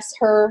assess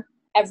her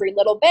every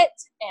little bit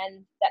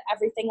and that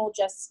everything will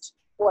just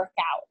work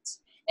out.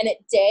 And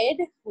it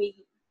did.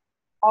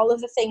 All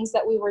of the things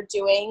that we were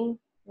doing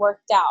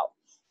worked out.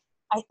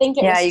 I think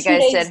it was 2 days. Yeah,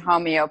 you guys did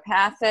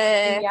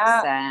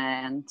homeopathics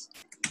and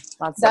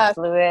lots of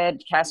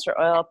fluid, castor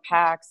oil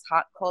packs,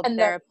 hot cold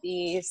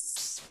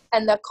therapies.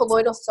 And the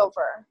colloidal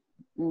silver.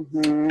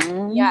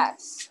 Mm-hmm.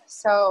 Yes.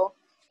 So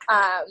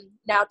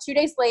now 2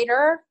 days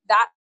later,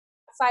 that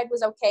side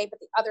was okay, but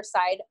the other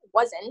side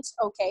wasn't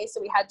okay. So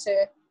we had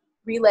to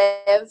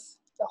relive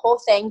the whole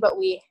thing, but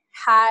we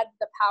had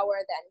the power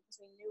then because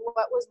we knew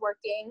what was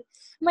working.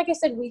 And like I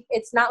said,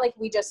 it's not like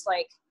we just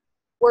like,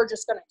 we're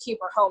just going to keep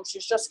her home.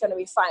 She's just going to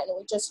be fine. And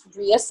we just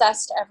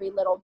reassessed every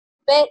little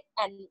bit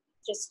and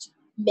just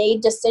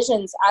made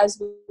decisions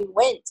as we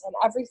went, and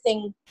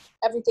everything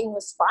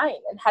was fine.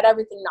 And had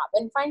everything not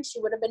been fine, she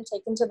would have been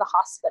taken to the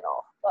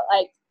hospital, but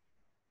like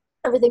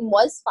everything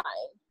was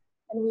fine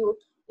and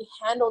we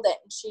handled it,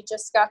 and she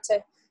just got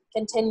to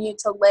continue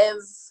to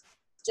live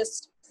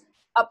just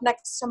up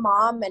next to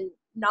mom and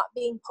not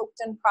being poked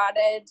and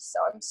prodded. So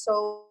I'm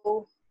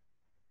so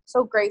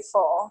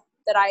grateful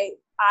that I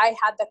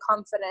had the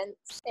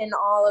confidence in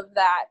all of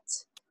that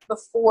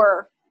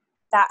before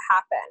that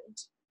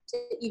happened to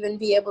even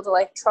be able to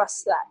like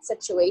trust that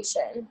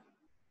situation.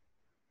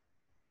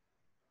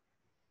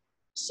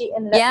 She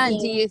ended up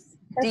being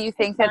do you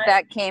think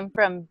that came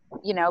from,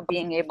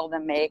 being able to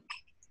make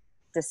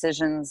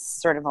decisions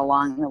sort of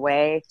along the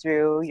way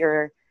through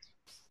your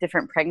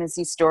different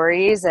pregnancy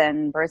stories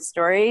and birth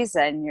stories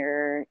and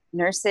your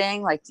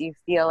nursing? Like, do you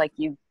feel like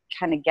you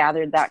kind of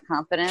gathered that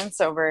confidence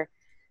over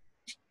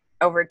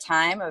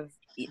time of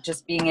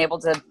just being able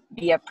to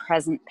be a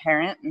present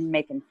parent and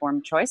make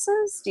informed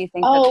choices? Do you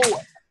think?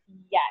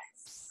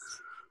 Yes.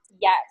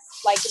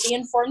 yes, like the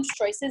informed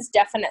choices,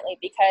 definitely,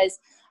 because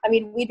I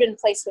mean, we'd been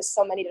placed with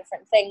so many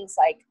different things.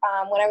 Like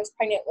when I was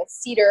pregnant with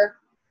Cedar,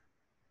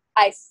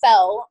 I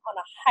fell on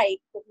a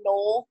hike with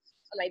Noel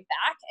on my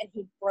back, and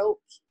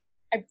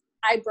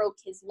I broke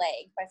his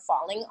leg by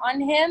falling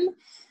on him.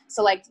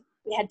 So like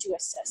we had to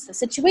assess the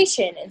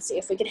situation and see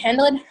if we could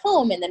handle it at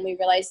home. And then we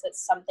realized that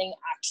something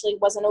actually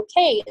wasn't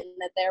okay, and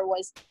that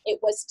it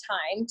was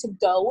time to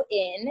go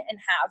in and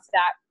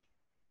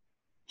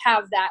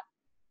have that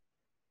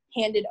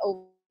handed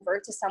over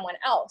to someone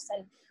else.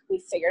 And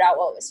we figured out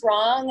what was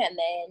wrong, and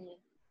then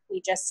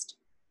we just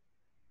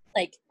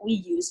we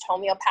used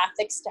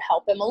homeopathics to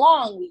help him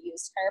along. We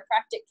used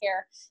chiropractic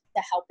care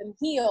to help him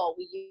heal.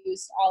 We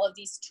used all of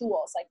these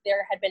tools. Like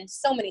there had been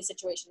so many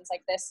situations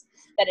like this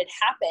that had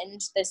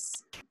happened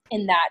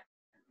in that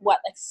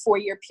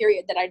 4-year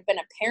period that I'd been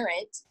a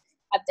parent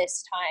at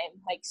this time.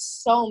 Like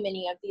so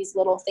many of these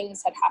little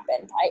things had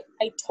happened.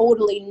 I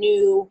totally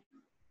knew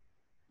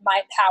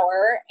my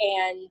power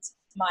and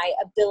my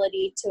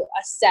ability to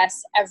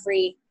assess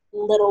every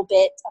little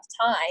bit of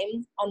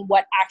time on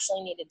what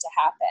actually needed to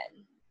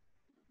happen.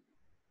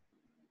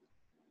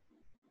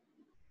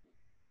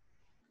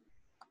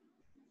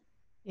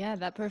 Yeah,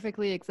 that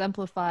perfectly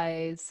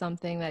exemplifies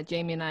something that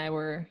Jamie and I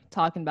were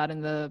talking about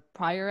in the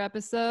prior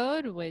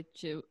episode,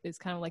 which is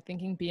kind of like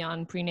thinking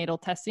beyond prenatal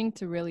testing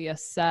to really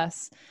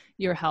assess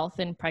your health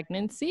in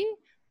pregnancy.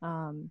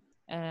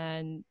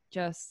 And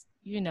just,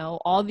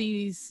 all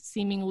these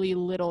seemingly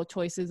little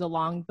choices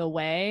along the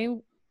way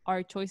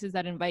are choices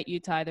that invite you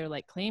to either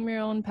like claim your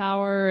own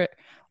power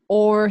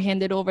or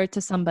hand it over to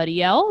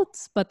somebody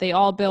else, but they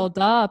all build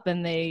up,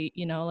 and they,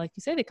 like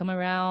you say, they come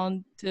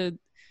around to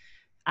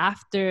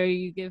after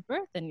you give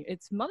birth, and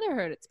it's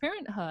motherhood, it's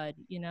parenthood,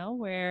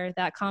 where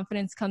that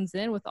confidence comes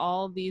in with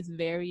all these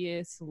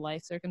various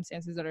life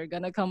circumstances that are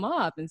going to come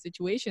up, in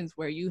situations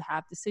where you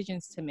have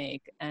decisions to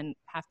make and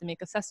have to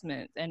make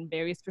assessments and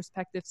various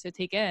perspectives to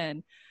take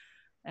in.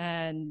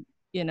 And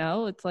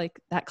it's like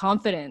that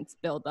confidence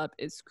buildup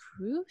is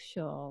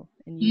crucial,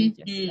 and you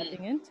just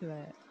stepping into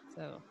it.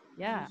 So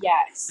yeah,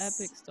 yes,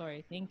 epic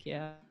story. Thank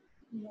you.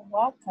 You're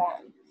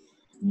welcome.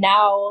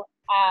 Now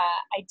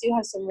I do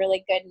have some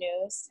really good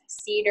news.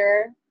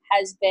 Cedar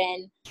has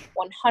been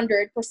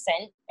 100%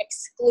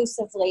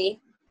 exclusively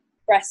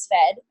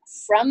breastfed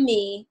from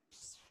me,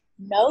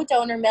 no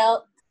donor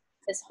milk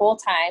this whole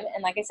time.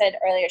 And like I said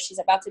earlier, she's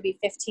about to be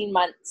 15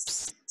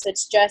 months. So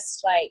it's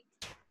just like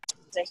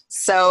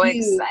so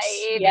huge,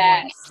 exciting.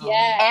 Yes.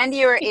 And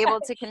you were able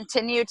to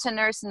continue to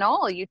nurse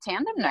Noel. You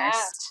tandem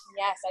nursed.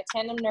 Yes, I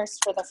tandem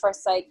nursed for the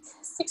first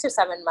 6 or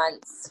 7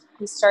 months.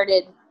 He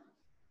started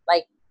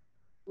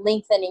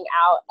lengthening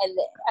out, and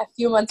a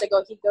few months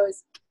ago he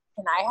goes,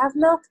 "Can I have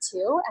milk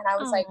too?" And I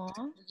was like,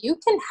 "You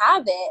can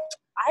have it.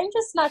 I'm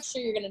just not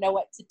sure you're gonna know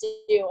what to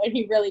do." And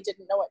he really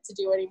didn't know what to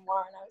do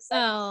anymore, and I was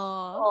like,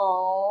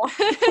 "Oh,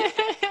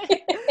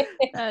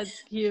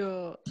 that's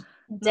cute."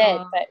 He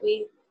did, but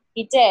he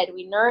did.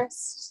 We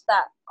nursed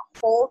that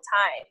whole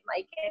time.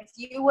 Like, if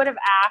you would have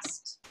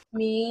asked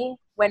me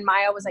when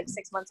Maya was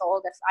 6 months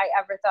old if I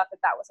ever thought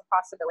that was a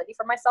possibility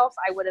for myself,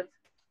 I would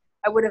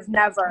have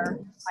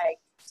never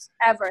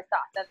ever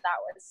thought that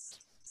was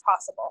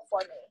possible for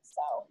me.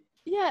 So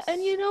yeah,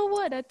 and you know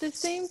what? At the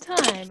same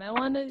time, I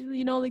want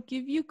to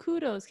give you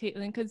kudos,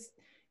 Caitlin, because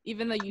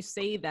even though you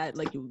say that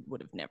you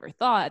would have never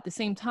thought, at the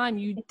same time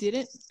you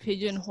didn't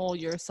pigeonhole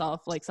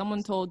yourself. Like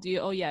someone told you,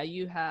 "Oh yeah,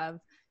 you have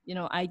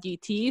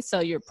IGT,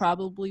 so you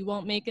probably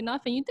won't make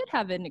enough," and you did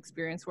have an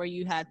experience where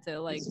you had to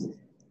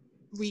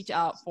reach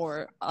out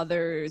for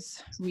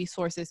others'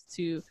 resources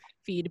to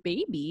feed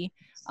baby,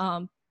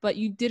 but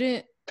you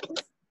didn't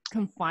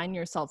confine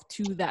yourself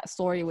to that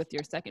story with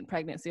your second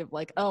pregnancy of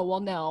oh, well,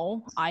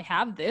 no, I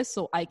have this,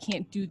 so I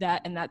can't do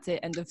that, and that's it,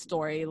 end of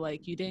story.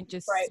 You didn't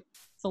just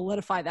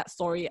solidify that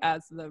story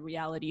as the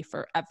reality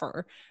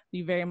forever.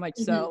 You very much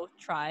so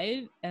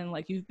tried, and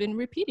you've been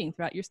repeating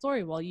throughout your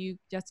story while you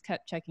just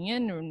kept checking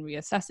in and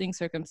reassessing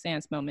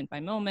circumstance moment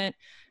by moment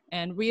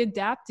and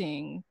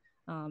readapting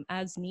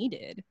as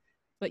needed.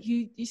 But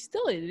you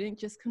still didn't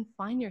just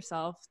confine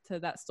yourself to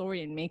that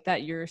story and make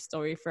that your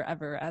story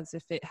forever, as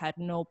if it had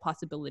no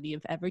possibility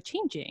of ever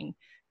changing.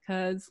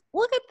 Because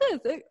look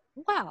at this.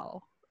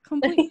 Wow.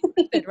 Completely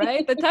twisted,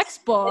 right? The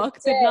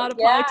textbook did not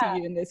apply to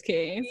you in this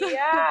case.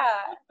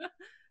 Yeah.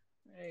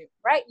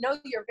 Right. No,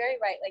 you're very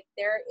right.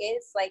 There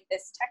is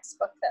this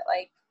textbook that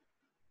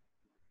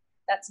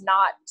that's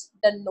not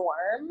the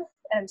norm.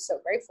 And I'm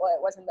so grateful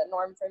it wasn't the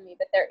norm for me.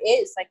 But there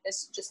is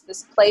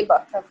this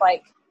playbook of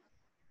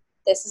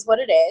this is what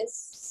it is.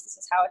 This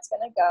is how it's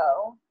going to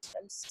go.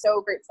 I'm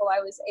so grateful I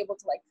was able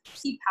to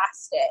see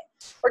past it.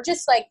 Or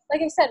just like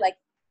I said,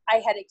 I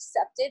had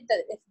accepted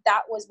that if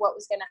that was what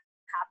was going to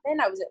happen,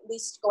 I was at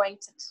least going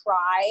to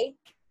try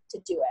to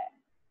do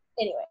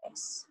it.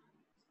 Anyways,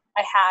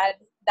 I had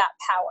that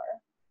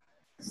power.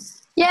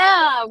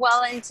 Yeah,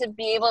 well, and to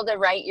be able to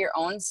write your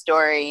own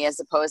story as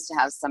opposed to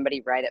have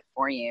somebody write it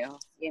for you,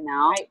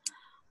 Right.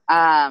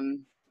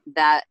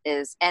 that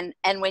is, and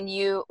when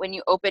you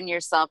open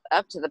yourself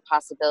up to the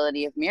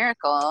possibility of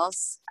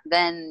miracles,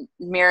 then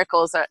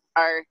miracles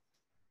are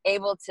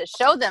able to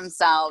show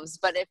themselves.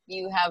 But if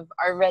you have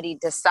already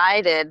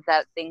decided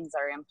that things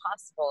are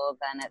impossible,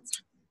 then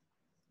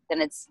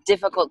it's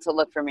difficult to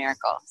look for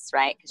miracles,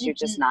 right? Because you're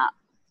just not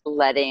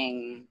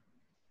letting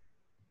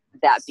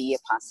that be a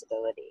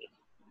possibility.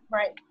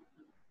 Right.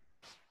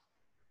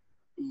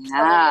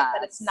 Yeah,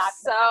 that it's not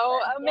so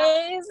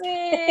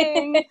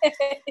amazing.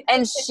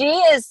 And she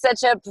is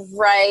such a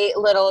bright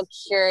little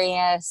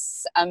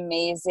curious,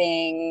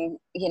 amazing,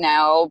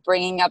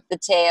 bringing up the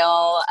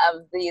tale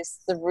of these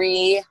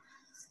 3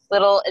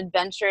 little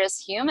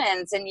adventurous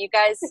humans, and you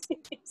guys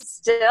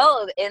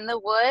still in the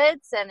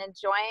woods and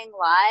enjoying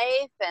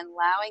life and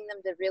allowing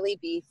them to really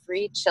be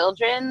free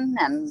children.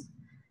 And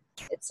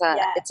it's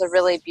a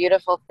really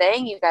beautiful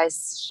thing. You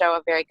guys show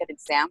a very good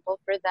example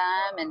for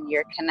them, and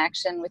your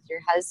connection with your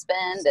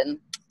husband and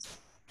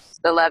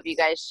the love you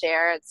guys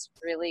share. It's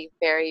really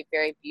very,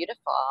 very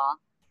beautiful.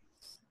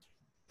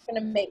 It's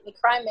gonna make me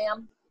cry,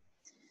 ma'am.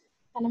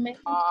 Gonna make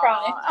me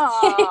cry.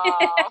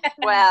 Oh,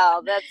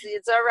 well,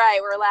 it's all right.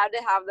 We're allowed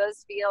to have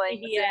those feelings.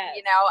 Yes.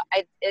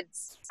 And,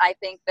 I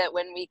think that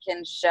when we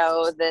can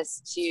show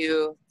this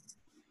to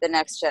the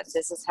next gen,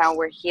 this is how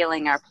we're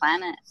healing our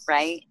planet,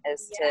 right?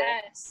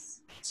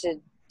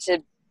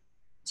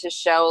 To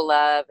show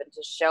love and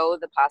to show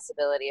the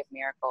possibility of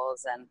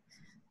miracles,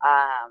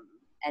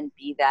 and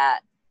be that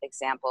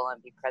example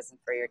and be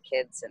present for your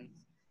kids, and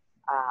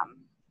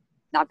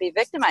not be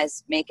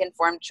victimized. Make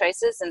informed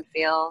choices and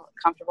feel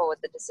comfortable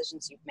with the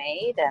decisions you've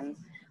made, and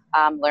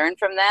learn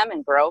from them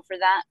and grow from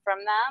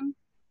them.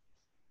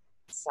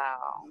 So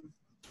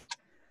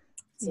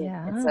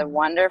it's a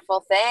wonderful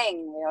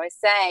thing. We always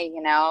say,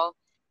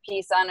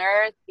 peace on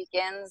earth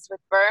begins with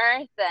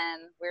birth,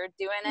 and we're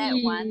doing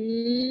it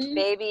one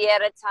baby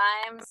at a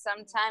time,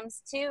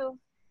 sometimes 2,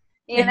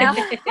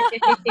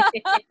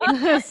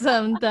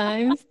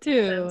 Sometimes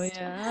too.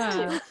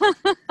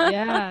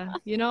 Yeah.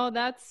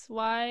 That's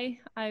why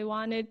I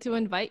wanted to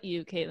invite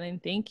you,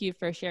 Caitlin. Thank you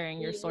for sharing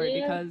your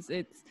story, because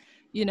it's,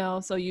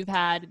 so you've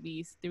had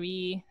these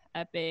 3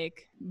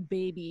 epic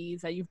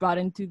babies that you've brought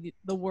into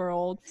the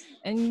world,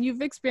 and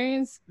you've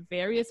experienced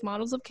various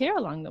models of care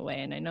along the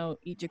way. And I know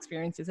each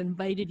experience has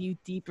invited you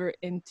deeper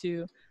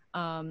into,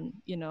 a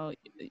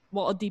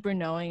deeper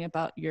knowing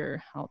about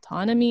your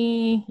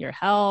autonomy, your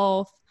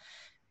health,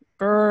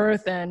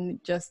 birth,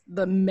 and just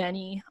the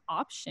many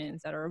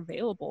options that are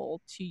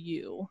available to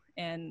you.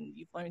 And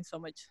you've learned so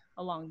much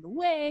along the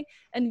way.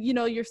 And,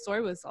 your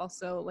story was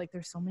also like,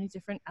 there's so many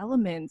different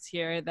elements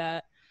here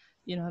that,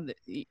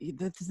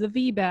 there's the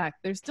VBAC,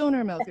 there's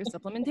donor milk, there's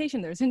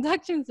supplementation, there's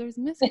inductions, there's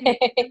miscarriage.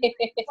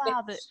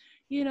 Wow,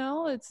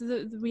 it's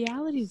the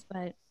realities.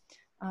 But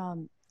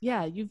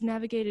you've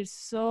navigated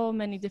so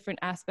many different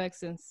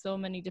aspects and so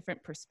many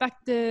different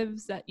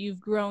perspectives that you've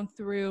grown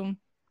through.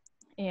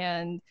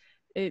 And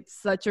it's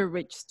such a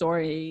rich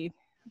story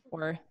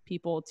for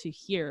people to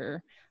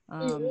hear.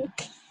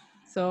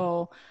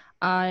 So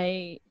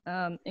I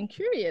am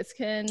curious,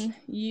 can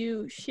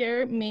you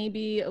share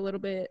maybe a little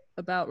bit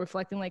about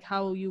reflecting, like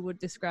how you would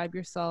describe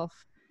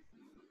yourself,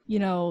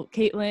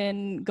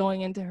 Caitlin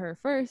going into her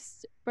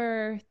first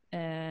birth,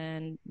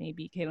 and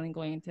maybe Caitlin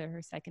going into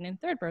her second and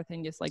third birth,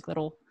 and just like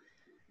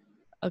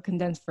a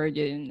condensed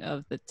version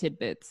of the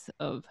tidbits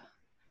of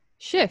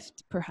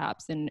shift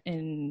perhaps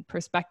in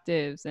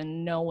perspectives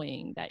and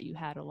knowing that you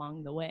had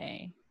along the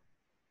way.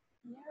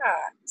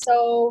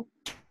 So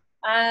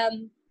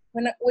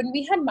when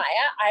we had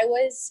Maya, I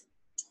was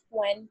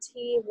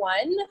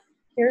 21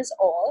 years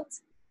old.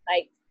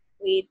 Like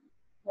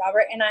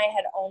Robert and I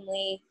had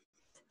only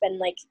been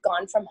like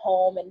gone from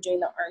home and doing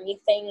the army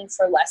thing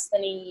for less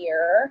than a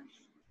year.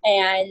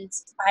 And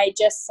I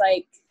just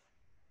I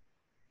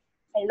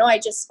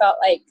just felt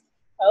like,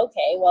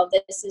 okay, well,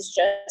 this is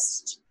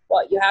just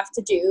what you have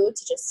to do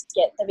to just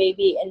get the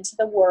baby into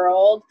the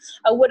world.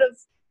 I would have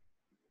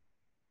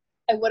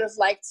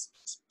liked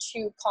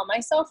to call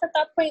myself at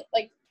that point,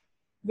 like,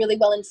 really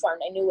well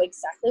informed. I knew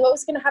exactly what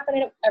was going to happen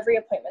at every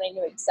appointment. I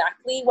knew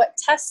exactly what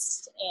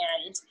tests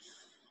and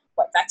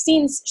what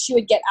vaccines she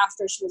would get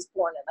after she was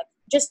born, and like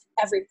just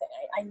everything.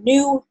 I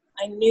knew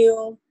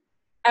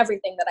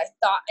everything that I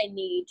thought I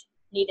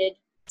needed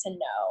to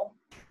know.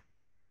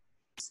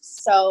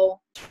 So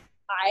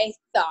I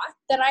thought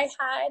that I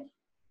had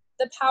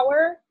the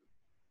power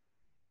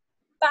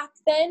back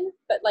then,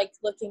 but like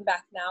looking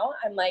back now,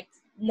 I'm like,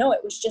 no,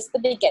 it was just the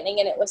beginning,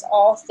 and it was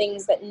all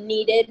things that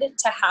needed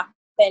to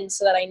happen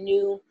so that I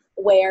knew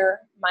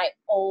where my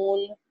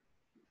own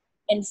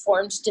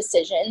informed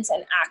decisions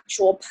and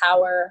actual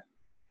power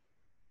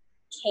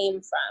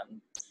came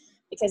from.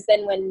 Because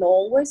then when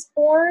Noel was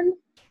born,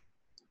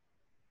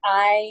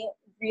 I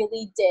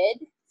really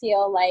did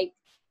feel like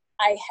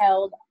I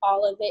held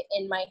all of it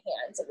in my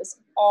hands. It was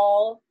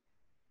all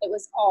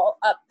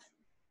up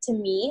to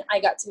me. I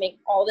got to make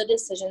all the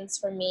decisions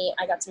for me.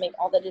 I got to make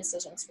all the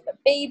decisions for the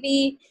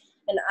baby.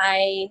 And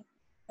I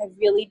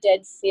really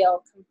did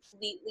feel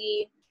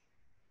completely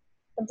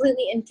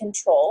in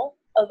control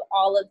of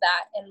all of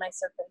that in my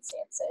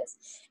circumstances.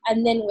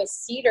 And then with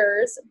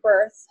Cedar's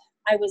birth,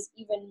 I was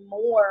even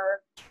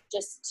more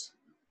just,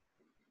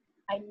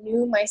 I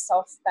knew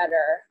myself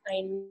better.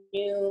 I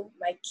knew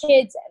my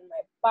kids and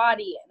my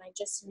body, and I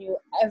just knew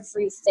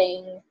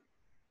everything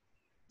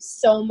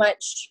so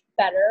much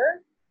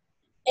better.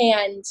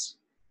 And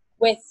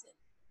with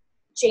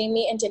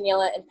Jamie and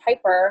Daniela and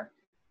Piper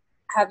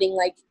having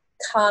like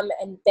come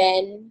and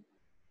been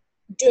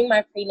doing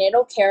my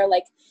prenatal care,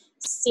 like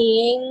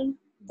seeing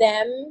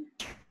them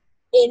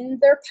in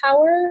their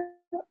power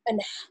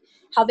and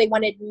how they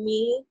wanted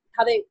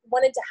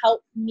to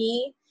help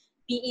me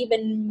be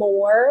even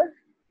more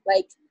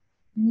like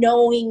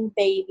knowing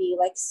baby,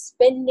 like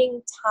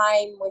spending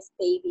time with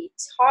baby,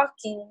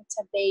 talking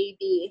to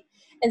baby,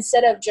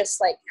 instead of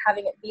just like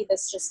having it be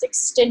this just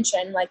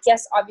extension. Like,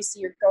 yes,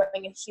 obviously you're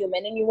growing a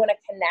human and you want to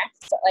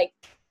connect, but like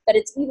that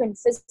it's even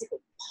physically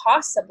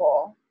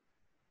possible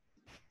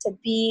to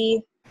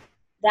be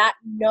that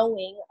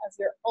knowing of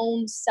your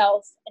own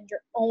self and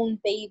your own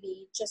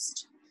baby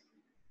just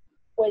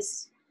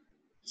was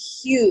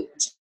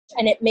huge.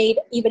 And it made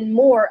even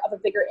more of a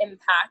bigger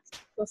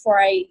impact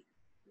before I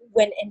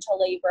went into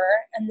labor.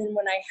 And then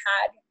when I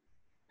had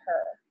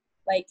her,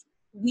 like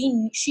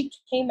she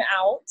came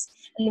out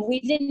and we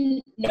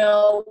didn't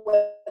know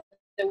whether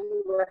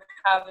we were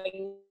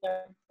having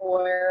a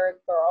boy or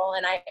a girl.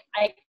 And I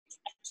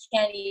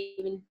can't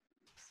even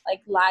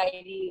like lie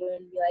to you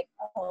and be like,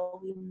 oh,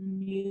 we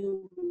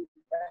knew we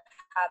were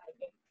having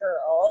a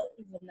girl,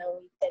 even though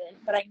we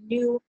didn't. But I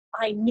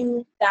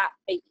knew that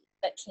baby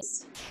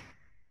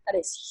that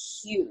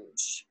is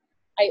huge.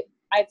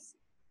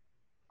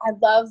 I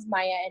love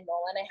Maya and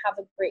Nolan. I have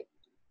a great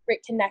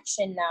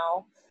connection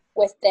now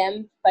with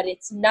them, but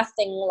it's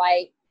nothing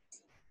like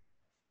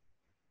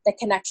the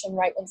connection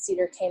right when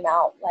Cedar came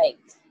out. Like,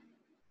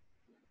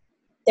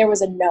 there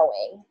was a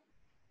knowing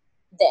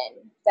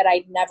then that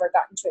I'd never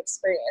gotten to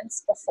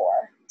experience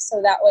before.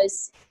 So that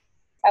was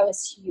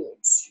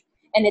huge.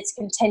 And it's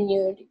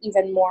continued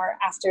even more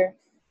after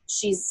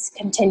she's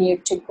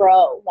continued to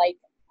grow. Like,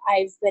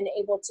 I've been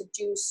able to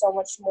do so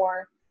much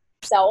more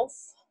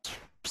self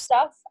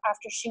stuff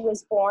after she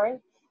was born,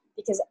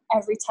 because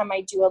every time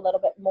I do a little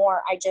bit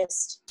more, I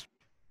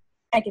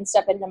can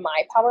step into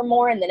my power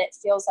more, and then it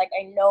feels like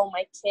I know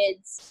my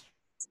kids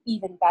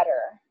even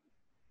better.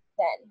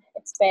 Then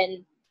it's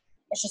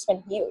just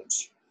been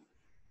huge.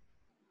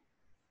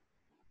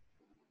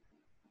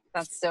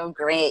 That's so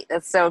great.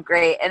 That's so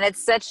great. And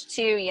it's such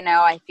too,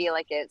 I feel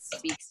like it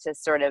speaks to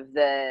sort of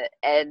the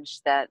edge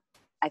that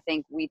I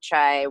think we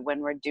try when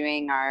we're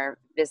doing our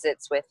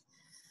visits with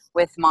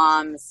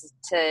moms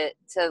to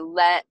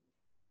let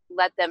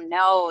them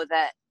know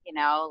that,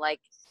 like,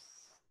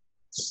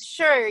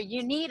 sure,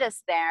 you need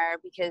us there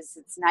because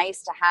it's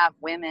nice to have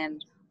women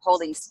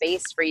holding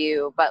space for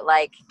you, but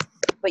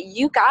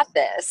you got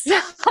this.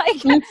 Like,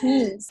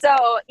 mm-hmm.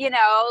 So,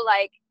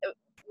 like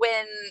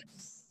when,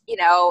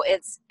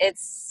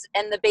 it's,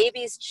 and the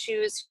babies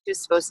choose who's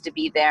supposed to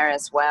be there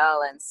as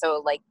well. And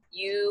so like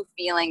you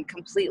feeling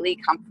completely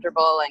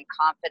comfortable and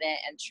confident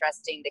and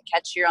trusting to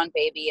catch your own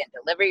baby and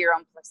deliver your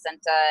own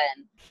placenta,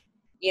 and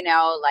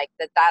like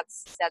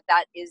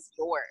that is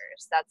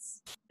yours.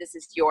 This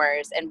is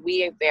yours, and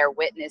we bear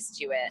witness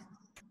to it.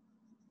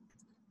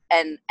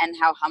 And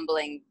how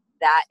humbling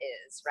that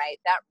is, right?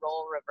 That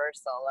role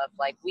reversal of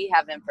like, we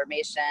have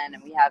information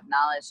and we have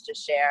knowledge to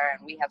share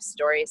and we have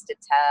stories to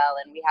tell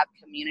and we have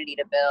community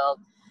to build.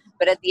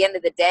 But at the end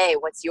of the day,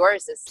 what's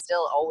yours is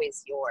still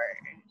always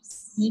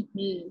yours.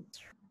 Mm-hmm.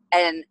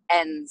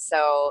 And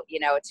so,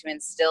 to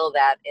instill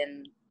that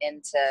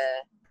into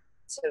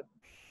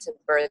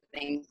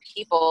birthing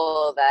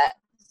people,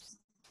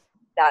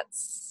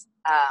 that's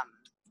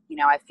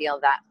I feel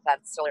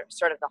that's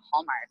sort of the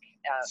hallmark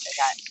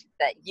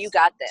that you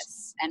got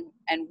this,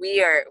 and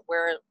we're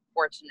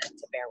fortunate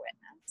to bear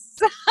witness.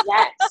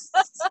 Yes.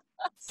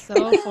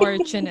 So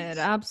fortunate,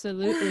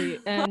 absolutely.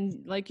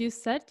 And like you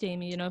said,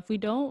 Jamie, if we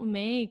don't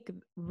make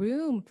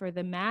room for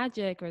the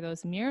magic or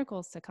those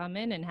miracles to come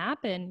in and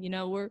happen,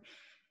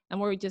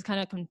 we're just kind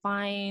of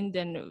confined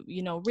and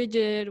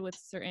rigid with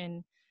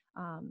certain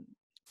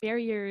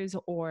barriers,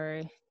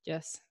 or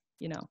just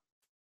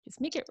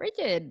make it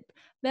rigid,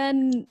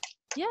 then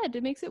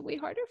it makes it way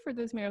harder for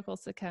those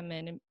miracles to come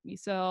in. And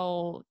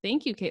so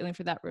thank you, Caitlin,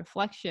 for that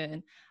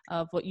reflection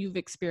of what you've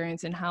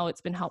experienced and how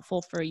it's been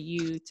helpful for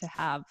you to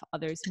have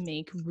others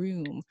make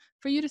room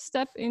for you to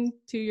step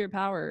into your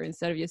power,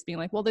 instead of just being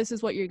like, well, this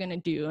is what you're going to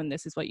do and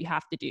this is what you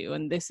have to do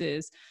and this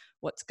is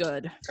what's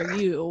good for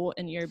you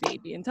and your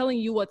baby, and telling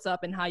you what's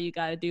up and how you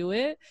got to do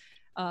it.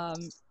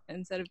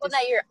 Instead of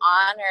that you're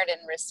honored and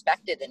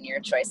respected in your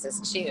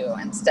choices too,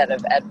 instead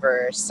of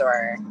adverse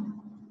or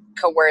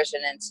coercion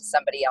into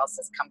somebody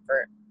else's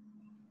comfort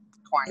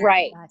corner.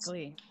 Right.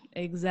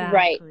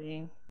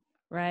 Exactly.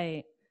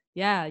 Right.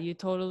 Yeah, you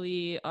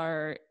totally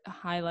are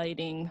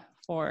highlighting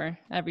for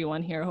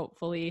everyone here,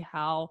 hopefully,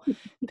 how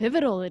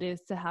pivotal it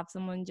is to have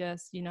someone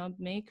just,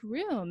 make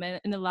room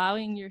and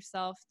allowing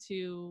yourself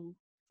to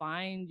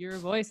find your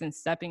voice and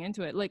stepping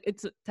into it. Like,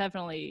 it's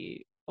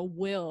definitely a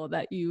will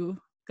that you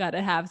got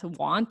to have to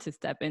want to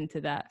step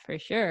into that for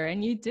sure.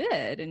 And you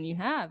did, and you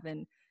have.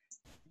 And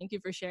thank you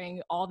for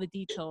sharing all the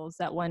details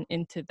that went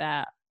into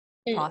that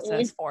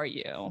process for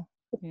you.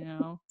 You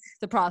know,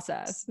 the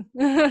process.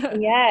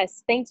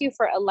 Yes. Thank you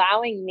for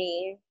allowing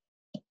me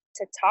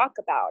to talk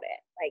about it.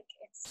 Like,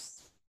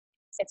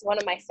 it's one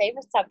of my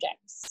favorite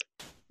subjects.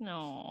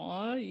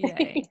 No,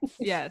 yay.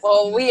 Yes.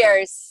 Well, we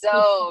are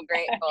so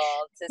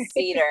grateful to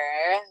Cedar,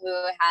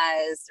 who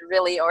has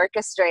really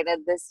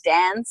orchestrated this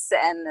dance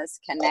and this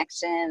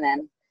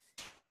connection,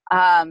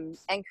 and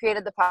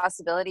created the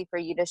possibility for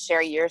you to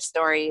share your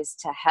stories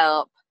to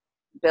help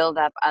build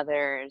up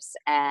others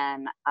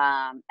and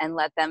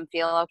let them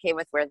feel okay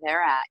with where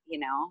they're at, you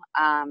know.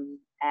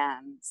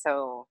 And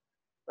so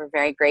we're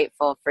very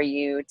grateful for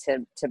you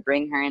to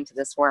bring her into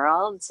this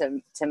world,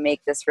 to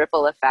make this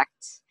ripple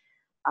effect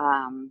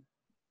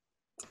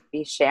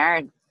be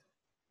shared.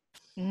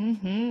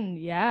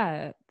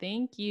 Yeah.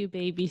 Thank you,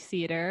 baby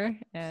Cedar.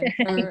 And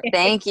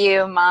thank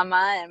you,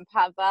 Mama and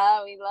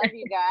Papa. We love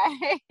you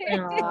guys.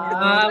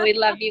 We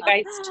love you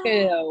guys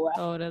too.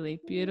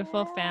 Totally.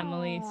 Beautiful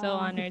family. So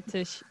honored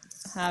to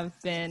have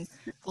been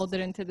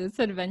folded into this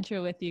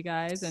adventure with you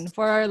guys. And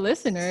for our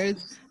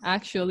listeners,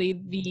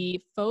 actually,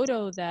 the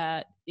photo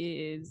that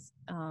is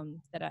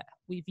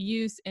we've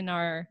used in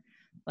our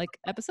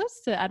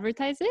episodes to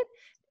advertise it,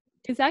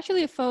 it's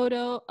actually a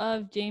photo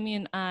of Jamie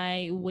and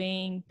I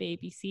weighing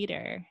baby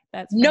Cedar.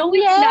 No,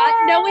 it's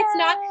not. No, it's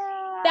not.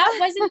 That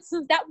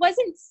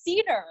wasn't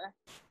Cedar.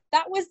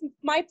 That was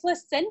my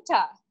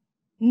placenta.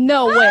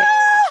 No way.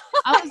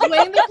 I was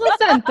weighing the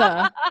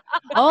placenta.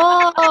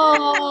 Oh,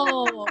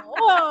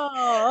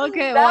 whoa.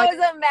 Okay. That was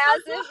a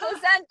massive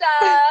placenta.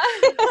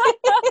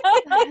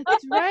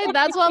 That's right.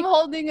 That's why I'm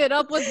holding it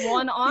up with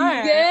one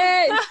arm.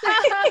 Yes.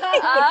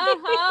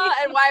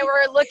 And why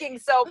we're looking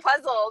so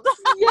puzzled.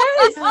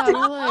 Yes. Yeah,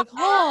 we're like,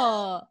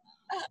 oh.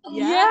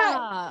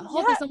 Yeah.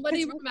 Hold on.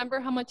 Somebody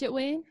remember how much it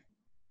weighed?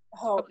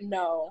 Oh,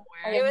 no.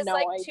 It was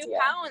like idea. 2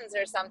 pounds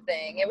or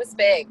something. It was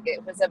big.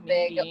 It was a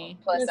big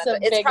placenta.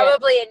 It's big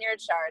probably in your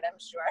chart, I'm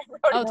sure. I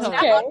wrote it down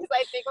totally. because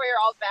I think we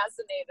were all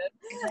fascinated.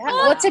 Yeah.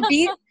 Well,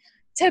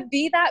 to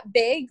be that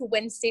big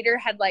when Cedar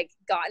had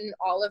gotten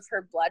all of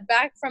her blood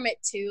back from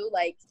it too,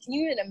 can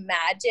you even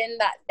imagine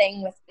that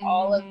thing with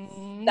all of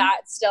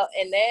that still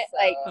in it?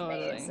 So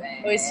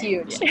amazing. It was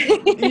huge.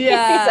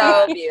 Yeah.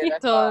 So beautiful.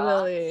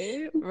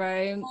 Totally.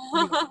 Right.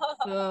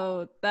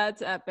 So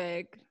that's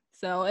epic.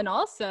 So, and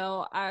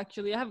also,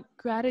 actually, I have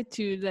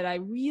gratitude that I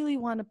really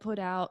want to put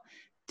out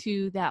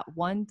to that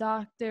one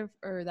doctor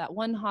or that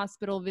one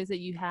hospital visit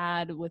you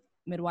had with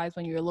midwives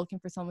when you were looking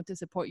for someone to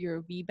support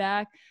your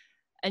VBAC.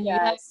 And you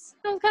had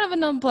kind of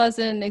an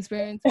unpleasant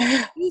experience.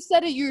 You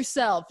said it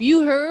yourself.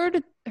 You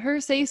heard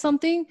her say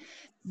something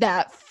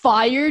that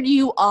fired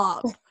you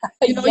up.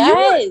 You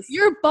know,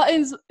 your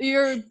buttons,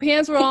 your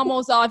pants were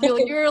almost off. You're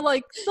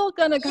still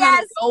gonna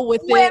kind of go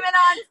with Women it.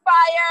 on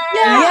fire.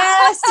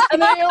 Yes.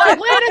 And then you're like,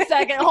 wait a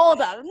second,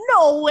 hold on.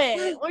 No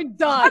way. We're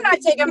done. I'm not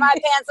taking my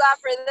pants off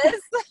for this.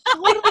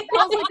 Totally,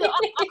 I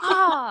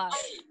was like,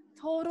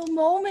 total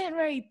moment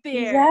right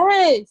there.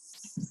 Yes.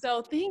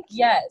 So thank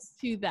you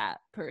to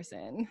that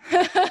person.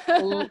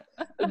 Well,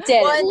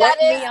 that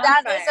is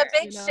a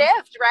big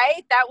shift,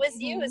 right? That was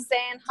you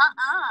saying,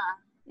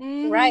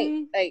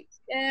 Right.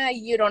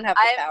 You don't have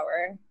the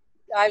power.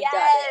 I've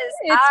got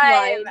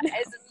it.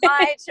 It's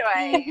my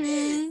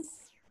choice.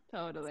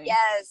 Totally.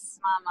 Yes,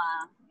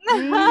 Mama.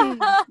 You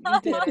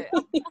did it.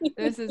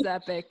 This is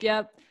epic.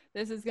 Yep.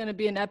 This is going to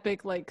be an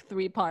epic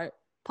 3-part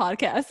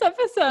podcast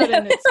episode,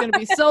 and it's going to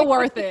be so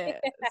worth it.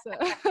 So.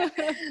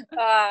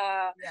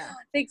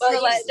 Thanks well, for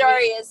your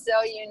story is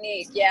so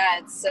unique. Yeah,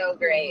 it's so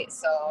great.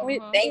 So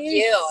thank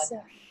you.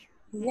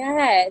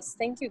 Yes,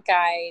 thank you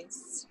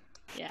guys.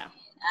 Yeah.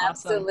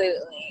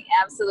 Absolutely.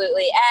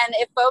 Absolutely. And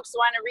if folks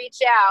want to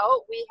reach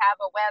out, we have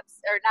a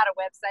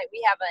we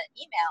have an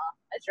email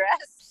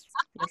address.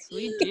 Yes,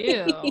 we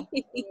do.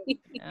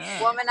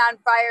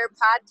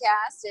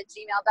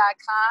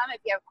 womanonfirepodcast@gmail.com. If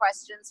you have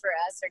questions for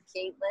us or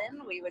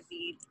Caitlin, we would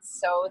be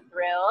so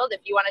thrilled.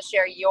 If you want to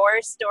share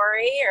your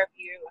story, or if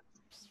you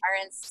are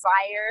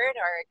inspired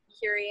or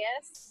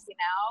curious,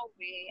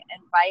 we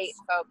invite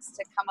folks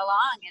to come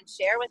along and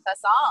share with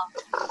us all.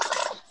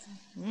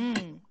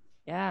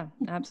 Yeah,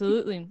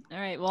 absolutely. All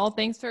right. Well,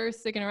 thanks for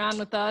sticking around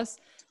with us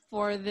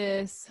for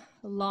this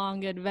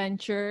long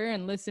adventure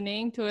and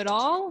listening to it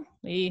all.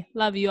 We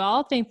love you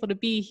all. Thankful to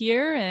be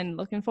here and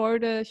looking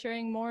forward to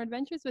sharing more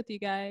adventures with you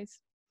guys.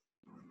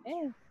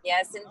 Yeah.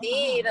 Yes,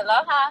 indeed.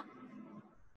 Aloha.